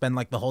like, will spend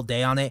like the whole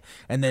day on it.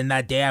 And then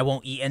that day I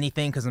won't eat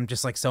anything because I'm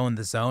just like so in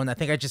the zone. I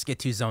think I just get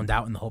too zoned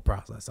out in the whole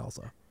process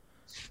also.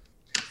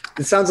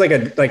 It sounds like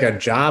a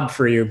job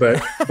for you, but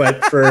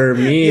for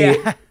me,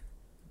 Yeah.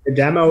 the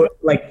demo,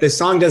 like the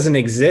song doesn't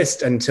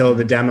exist until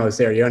the demo's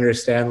there. You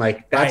understand?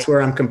 Like that's Right.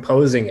 where I'm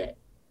composing it.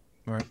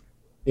 Right.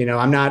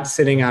 I'm not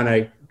sitting on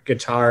a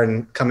guitar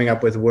and coming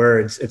up with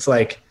words. It's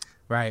like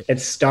Right. it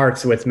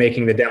starts with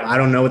making the demo. I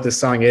don't know what the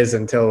song is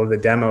until the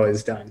demo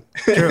is done.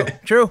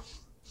 True.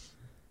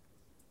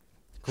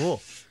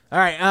 Cool. All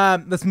right.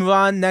 Let's move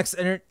on. Next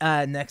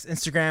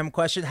Instagram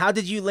question. How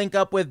did you link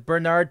up with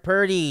Bernard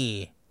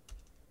Purdy?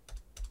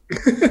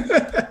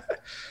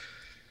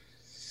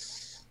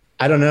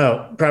 I don't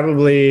know.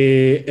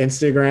 Probably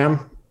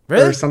Instagram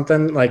Really? or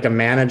something like a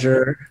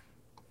manager.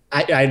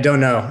 I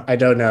don't know.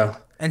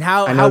 And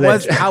I know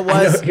how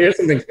was here's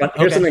something fun,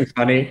 here's Okay. something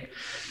funny.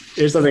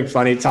 Here's something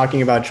funny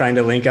talking about trying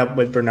to link up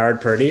with Bernard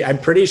Purdy. I'm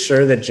pretty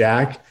sure that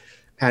Jack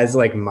has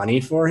like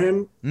money for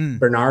him.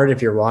 Bernard,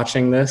 if you're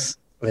watching this,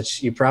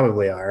 which you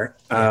probably are,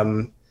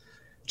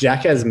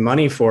 Jack has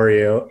money for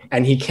you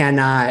and he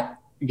cannot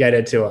get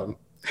it to him.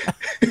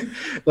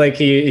 Like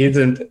he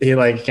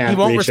like can't He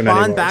won't reach him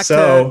respond anymore. back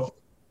So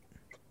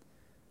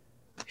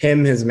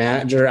his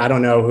manager, I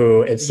don't know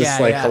who. It's just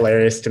Yeah.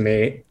 hilarious to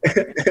me.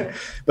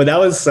 But that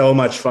was so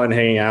much fun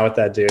hanging out with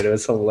that dude. It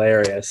was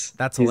hilarious.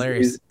 That's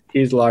hilarious.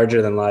 He's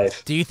larger than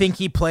life. Do you think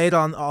he played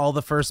on all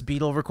the first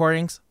Beatle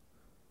recordings?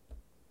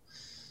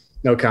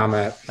 No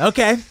comment.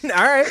 Okay. All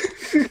right.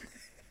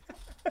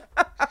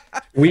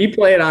 We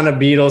played on a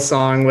Beatles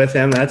song with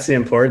him. That's the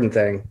important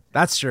thing.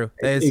 That's true.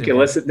 That is You can true.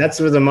 listen. That's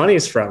where the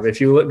money's from. If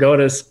you go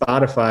to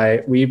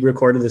Spotify, we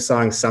recorded the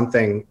song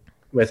 "Something"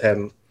 with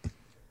him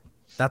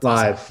That's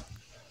awesome. live.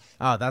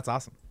 Oh, that's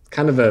awesome.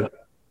 Kind of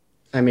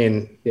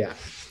yeah.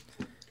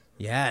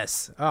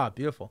 Yes. Oh,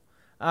 beautiful.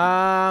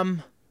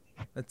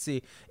 Let's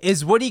see.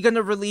 Is Woody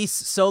gonna release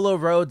Solo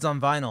Roads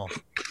on vinyl?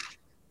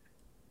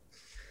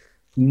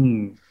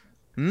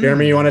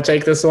 Jeremy, you want to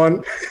take this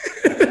one?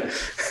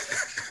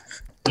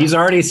 He's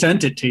already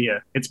sent it to you.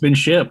 It's been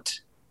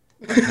shipped.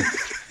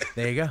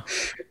 There you go.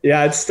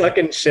 Yeah, it's stuck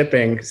in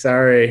shipping.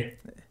 Sorry.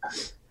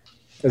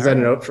 Is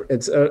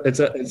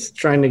that it's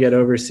trying to get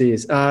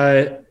overseas.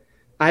 I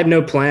have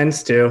no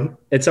plans to.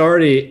 It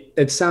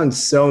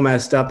sounds so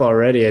messed up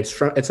already. It's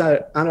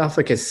off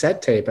a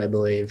cassette tape, I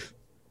believe.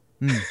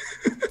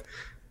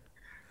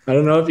 I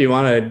don't know if you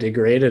want to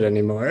degrade it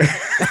anymore.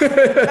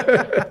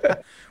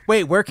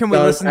 Wait, where can we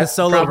No, listen to that's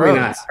Solo probably Roads?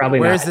 not, probably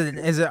Where not. is it?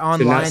 Is it Should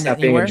not online stop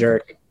being anywhere? a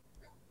jerk.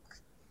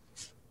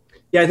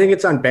 Yeah, I think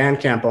it's on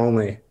Bandcamp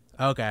only.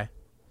 Okay.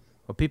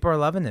 Well, people are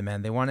loving it,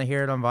 man. They want to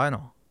hear it on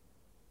vinyl.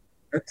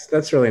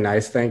 That's really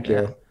nice. Thank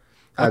you.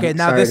 Okay, I'm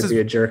now sorry this to is be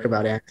a jerk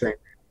about answering.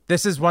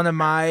 This is one of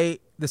my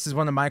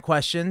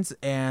questions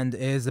and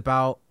is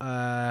about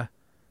the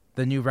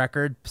new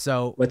record.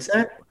 So What's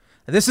that?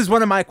 this is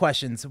one of my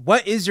questions.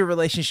 What is your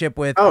relationship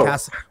with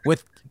Cass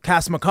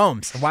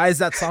McCombs? Why is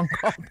that song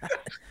called that?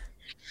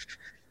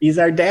 He's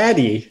our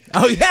daddy.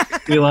 Oh yeah.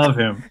 We love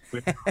him.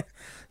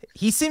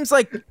 He seems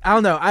like, I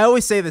don't know, I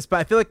always say this, but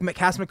I feel like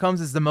Cass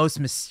McCombs is the most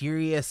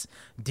mysterious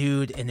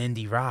dude in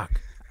indie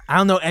rock. I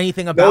don't know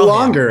anything about No him.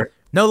 longer.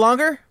 No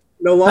longer?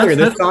 No longer.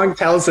 This song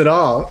tells it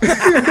all.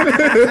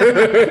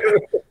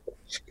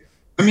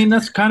 I mean,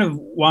 that's kind of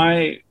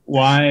why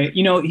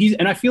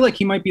and I feel like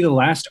he might be the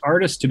last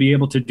artist to be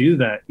able to do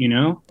that,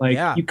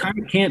 like you kind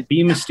of can't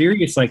be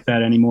mysterious like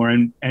that anymore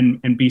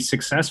and be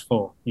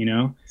successful,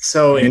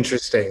 So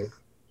interesting.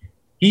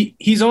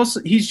 He's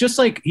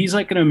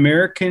like an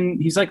American,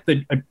 he's like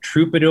a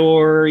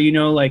troubadour,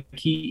 like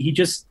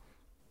he's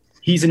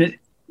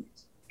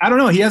I don't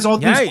know, he has all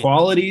these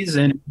qualities,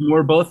 and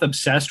we're both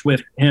obsessed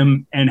with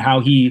him and how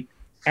he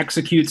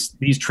executes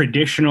these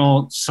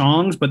traditional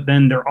songs, but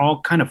then they're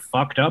all kind of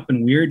fucked up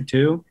and weird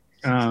too.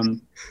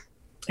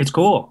 It's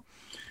cool.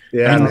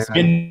 Yeah,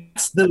 and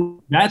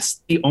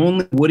that's the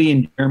only Woody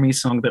and Jeremy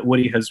song that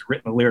Woody has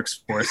written the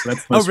lyrics for. So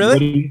that's the most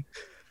Woody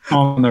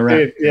song on the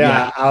record.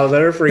 Yeah, I'll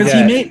never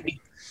forget.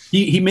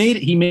 He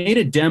made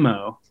a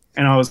demo,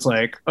 and I was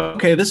like,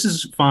 okay, this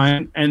is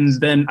fine. And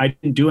then I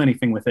didn't do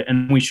anything with it.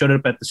 And we showed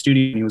up at the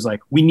studio, and he was like,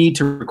 we need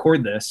to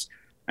record this.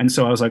 And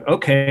so I was like,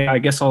 okay, I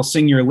guess I'll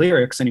sing your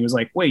lyrics. And he was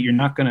like, wait, you're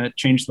not going to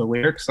change the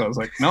lyrics? So I was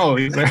like, no,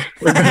 he's like,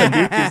 we're going to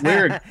do these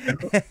lyrics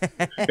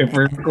if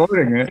we're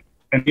recording it.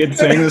 And he had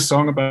sang the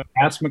song about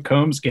Cass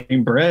McCombs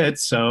getting bread.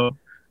 So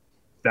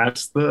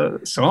that's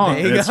the song.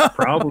 It's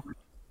probably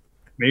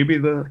maybe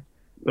the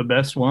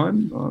best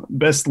one,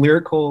 best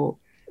lyrical.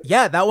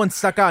 Yeah, that one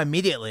stuck out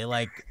immediately.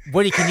 Like,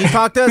 Woody, can you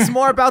talk to us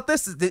more about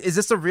this? Is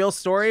this a real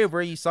story of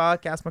where you saw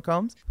Cass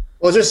McCombs?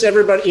 Well, just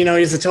everybody,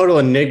 he's a total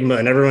enigma,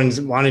 and everyone's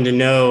wanting to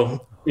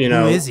know, who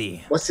is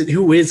he?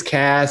 Who is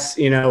Cass?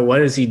 What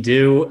does he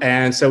do?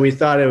 And so we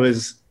thought it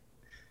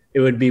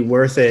would be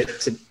worth it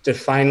to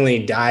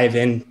finally dive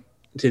into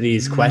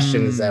these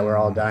questions that we're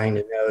all dying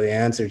to know the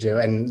answer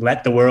to, and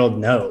let the world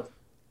know.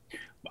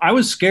 I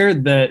was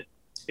scared that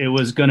it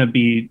was going to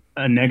be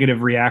a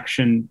negative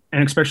reaction,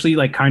 and especially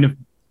like kind of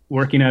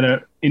working at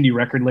a indie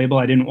record label,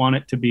 I didn't want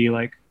it to be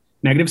like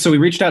negative. So we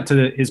reached out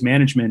to his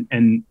management,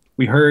 and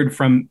we heard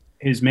from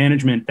his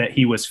management that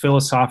he was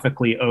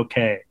philosophically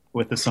okay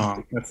with the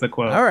song. That's the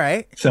quote. All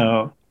right.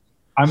 So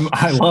I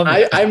love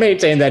it. I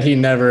maintain that he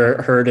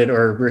never heard it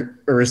or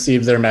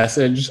received their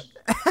message,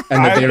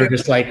 and that they were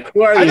just like,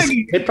 who are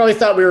these? They probably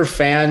thought we were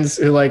fans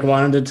who like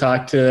wanted to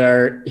talk to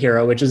our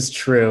hero, which is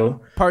true.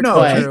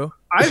 True.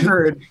 I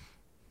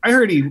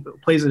heard he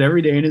plays it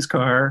every day in his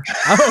car.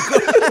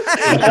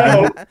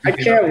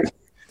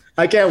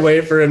 I can't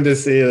wait for him to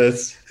see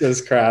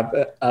this crap.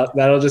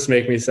 That'll just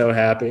make me so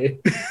happy.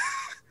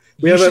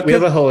 We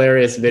have a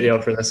hilarious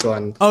video for this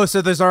one. Oh,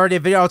 so there's already a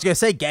video. I was gonna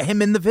say, get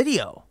him in the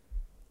video.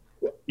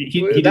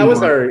 That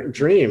was our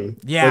dream.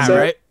 Yeah,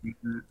 right.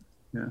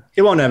 Yeah.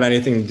 He won't have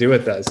anything to do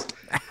with us.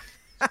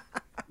 But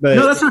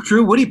no, that's not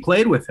true. Woody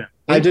played with him.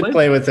 I did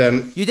play with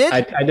him. You did?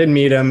 I did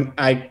meet him.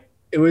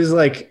 It was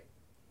like,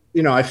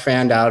 I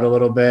fanned out a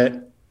little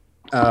bit.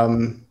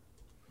 No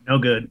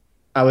good.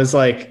 I was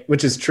like,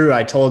 which is true.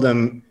 I told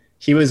him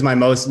he was my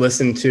most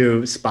listened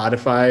to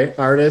Spotify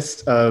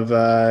artist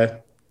of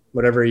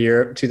whatever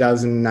year,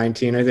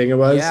 2019, I think it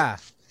was. Yeah.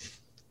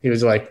 He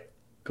was like,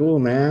 cool,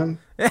 man.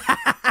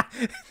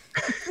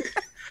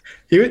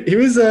 He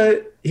was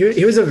a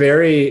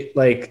very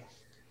like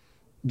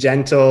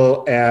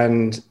gentle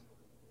and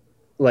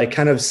like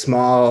kind of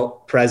small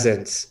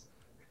presence.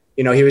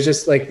 He was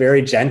just like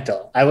very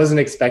gentle. I wasn't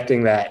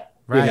expecting that.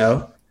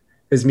 Right.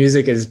 His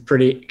music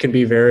can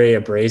be very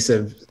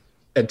abrasive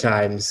at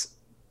times.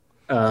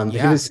 He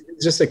was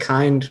just a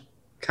kind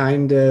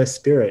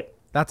spirit.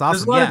 That's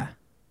awesome.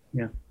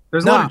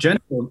 There's a lot of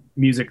gentle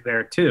music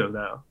there too,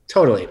 though.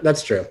 Totally,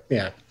 that's true.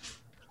 Yeah.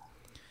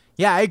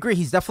 Yeah, I agree.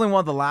 He's definitely one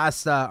of the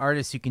last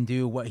artists who can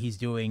do what he's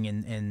doing,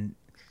 and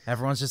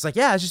everyone's just like,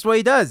 yeah, it's just what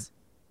he does.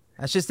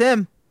 That's just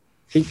him.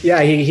 He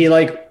came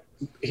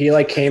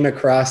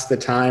across the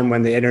time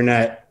when the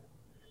internet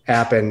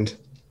happened,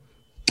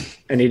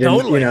 and he didn't,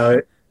 Totally.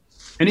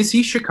 And is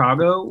he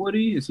Chicago,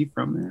 Woody? Is he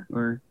from there,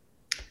 or?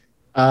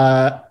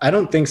 I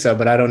don't think so,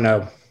 but I don't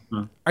know.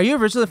 Are you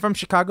originally from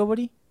Chicago,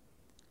 Woody?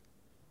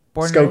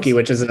 Skokie,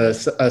 which is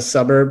a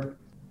suburb.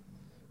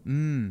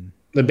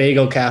 The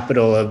bagel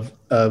capital of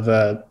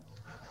the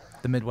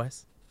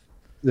Midwest.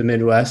 The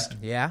Midwest.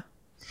 Yeah.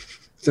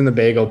 It's in the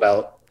bagel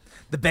belt.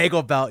 The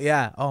bagel belt,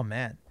 yeah. Oh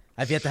man,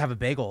 I've yet to have a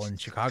bagel in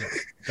Chicago.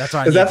 That's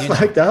why. Is that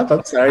fucked up?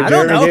 I'm sorry. I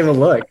don't know. Gave a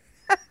look.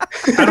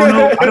 I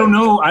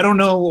don't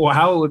know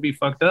how it would be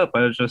fucked up.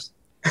 I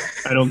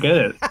don't get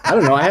it. I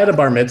don't know. I had a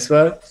bar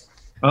mitzvah.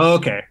 Oh,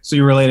 okay. So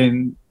you're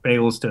relating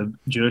bagels to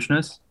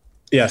Jewishness?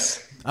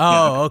 Yes.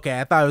 Oh,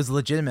 okay. I thought it was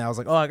legitimate. I was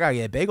like, oh, I gotta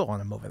get a bagel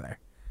on him over there.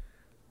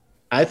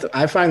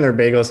 I find their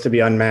bagels to be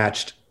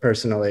unmatched,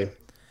 personally.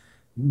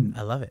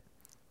 I love it.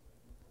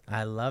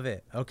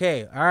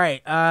 Okay. All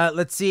right.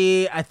 Let's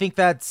see. I think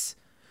that's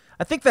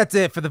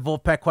it for the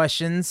Vulfpeck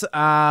questions.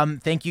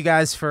 Thank you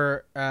guys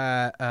for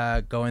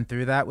going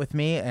through that with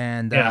me,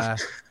 and I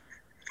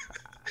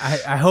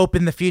hope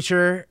in the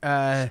future,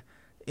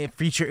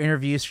 future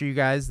interviews for you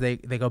guys, they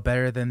go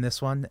better than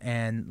this one,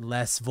 and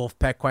less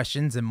Wolfpack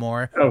questions and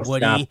more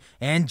Woody stop.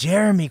 and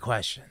Jeremy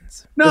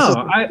questions.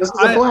 No, This is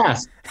a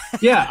blast.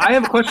 Yeah, I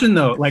have a question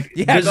though. Like,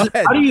 Yeah, go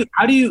ahead.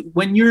 how do you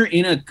when you're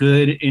in a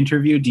good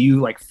interview, do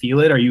you like feel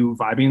it? Are you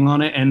vibing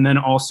on it? And then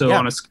also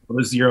on a scale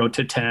of 0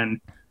 to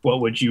 10,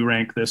 what would you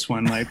rank this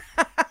one? Like,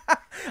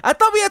 I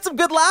thought we had some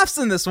good laughs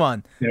in this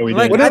one. Yeah, we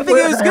Like, did. I think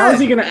it was How is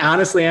he good. going to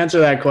honestly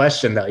answer that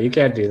question, though? You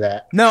can't do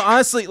that. No,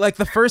 honestly, like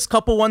the first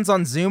couple ones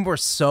on Zoom were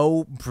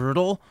so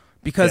brutal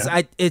because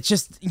it's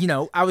just,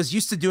 I was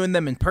used to doing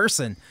them in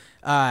person.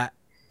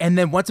 And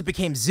then once it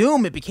became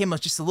Zoom, it became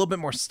just a little bit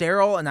more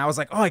sterile. And I was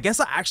like, oh, I guess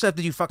I actually have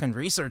to do fucking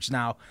research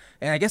now.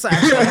 And I guess I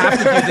actually have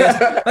to do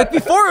this. Like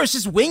before, it was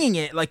just winging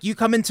it. Like you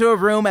come into a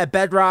room at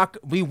Bedrock,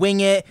 we wing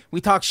it, we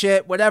talk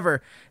shit,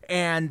 whatever.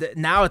 And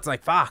now it's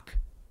like, fuck.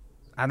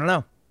 I don't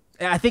know.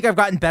 I think I've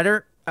gotten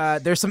better.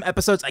 There's some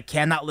episodes I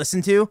cannot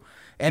listen to.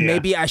 And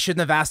maybe I shouldn't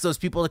have asked those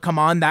people to come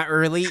on that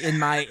early in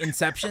my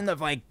inception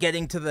of like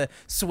getting to the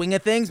swing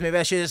of things. Maybe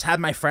I should have just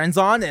had my friends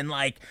on and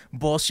like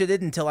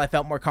bullshitted until I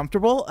felt more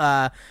comfortable.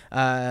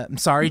 I'm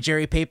sorry,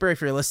 Jerry Paper,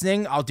 if you're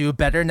listening. I'll do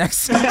better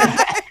next time.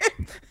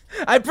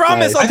 I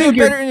promise I'll do a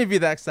better interview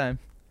next time.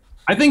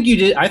 I think you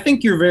did. I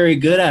think you're very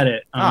good at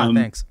it.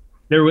 Thanks.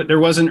 There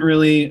wasn't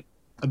really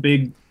a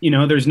big,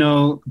 there's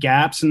no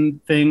gaps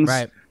and things.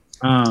 Right.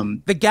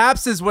 The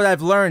gaps is what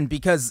I've learned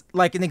because,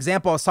 like, an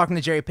example, I was talking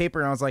to Jerry Paper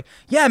and I was like,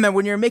 yeah, man,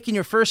 when you're making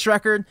your first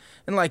record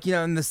and, like,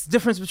 and this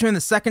difference between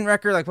the second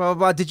record, like, blah, blah,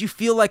 blah, did you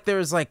feel like there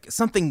was, like,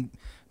 something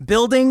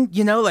building,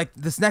 like,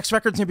 this next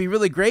record's gonna be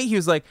really great? He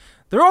was like,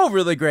 they're all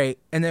really great.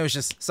 And there was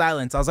just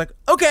silence. I was like,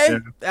 okay,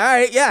 all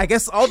right, yeah, I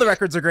guess all the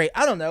records are great.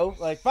 I don't know,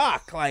 like,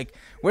 fuck, like,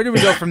 where do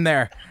we go from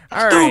there?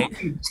 All right.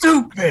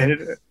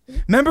 Stupid.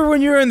 Remember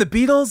when you were in the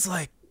Beatles?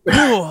 Like,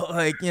 cool,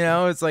 like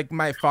it's like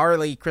my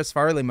Chris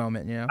Farley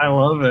moment. I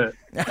love it.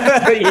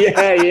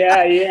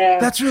 yeah.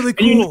 That's really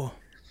cool.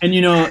 And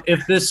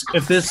if this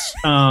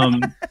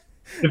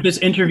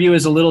interview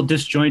is a little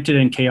disjointed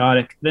and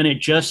chaotic, then it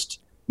just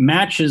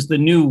matches the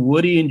new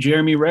Woody and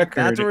Jeremy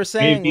record. That's what we're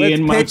saying. Baby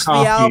in My Let's pitch the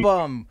Coffee.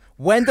 album.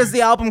 When does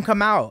the album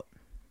come out?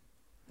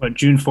 What,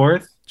 June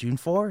 4th? June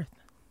 4th.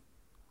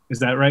 Is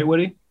that right,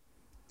 Woody?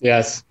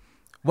 Yes.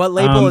 What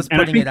label is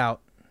and I putting think it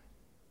out?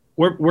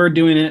 We're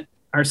doing it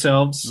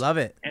ourselves. Love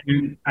it.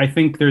 And I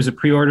think there's a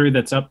pre-order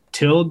that's up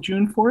till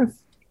June 4th,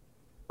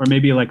 or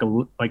maybe like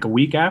a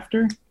week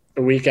after.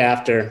 A week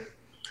after.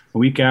 A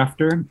week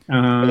after.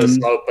 The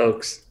slow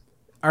folks.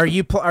 Are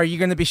you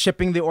going to be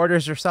shipping the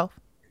orders yourself?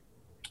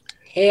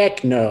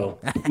 Heck no.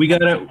 we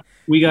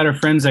got our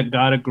friends at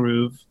Gotta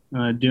Groove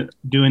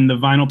doing the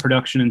vinyl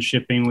production and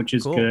shipping, which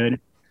is cool. good.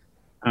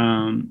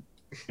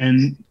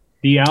 And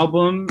the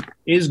album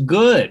is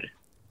good.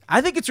 I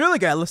think it's really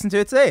good. I listened to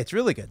it today. It's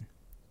really good.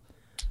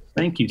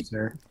 Thank you,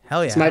 sir.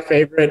 Hell yeah. It's my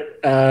favorite,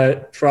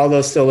 for all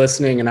those still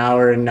listening, an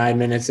hour and 9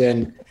 minutes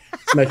in,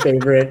 it's my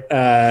favorite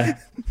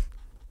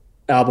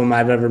album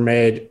I've ever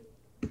made.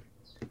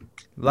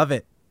 Love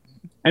it.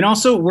 And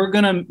also, we're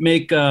going to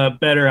make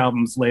better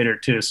albums later,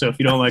 too. So if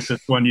you don't like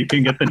this one, you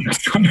can get the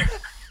next one.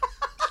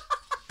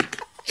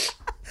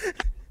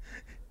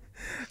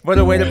 What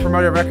a way to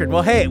promote a record.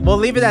 Well, hey, we'll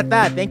leave it at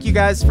that. Thank you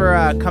guys for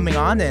coming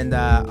on, and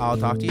I'll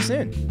talk to you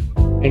soon.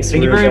 Thanks,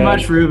 Thank you very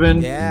much,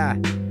 Ruben. Yeah.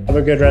 Have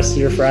a good rest of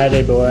your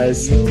Friday,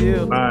 boys. You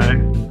too.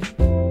 Bye.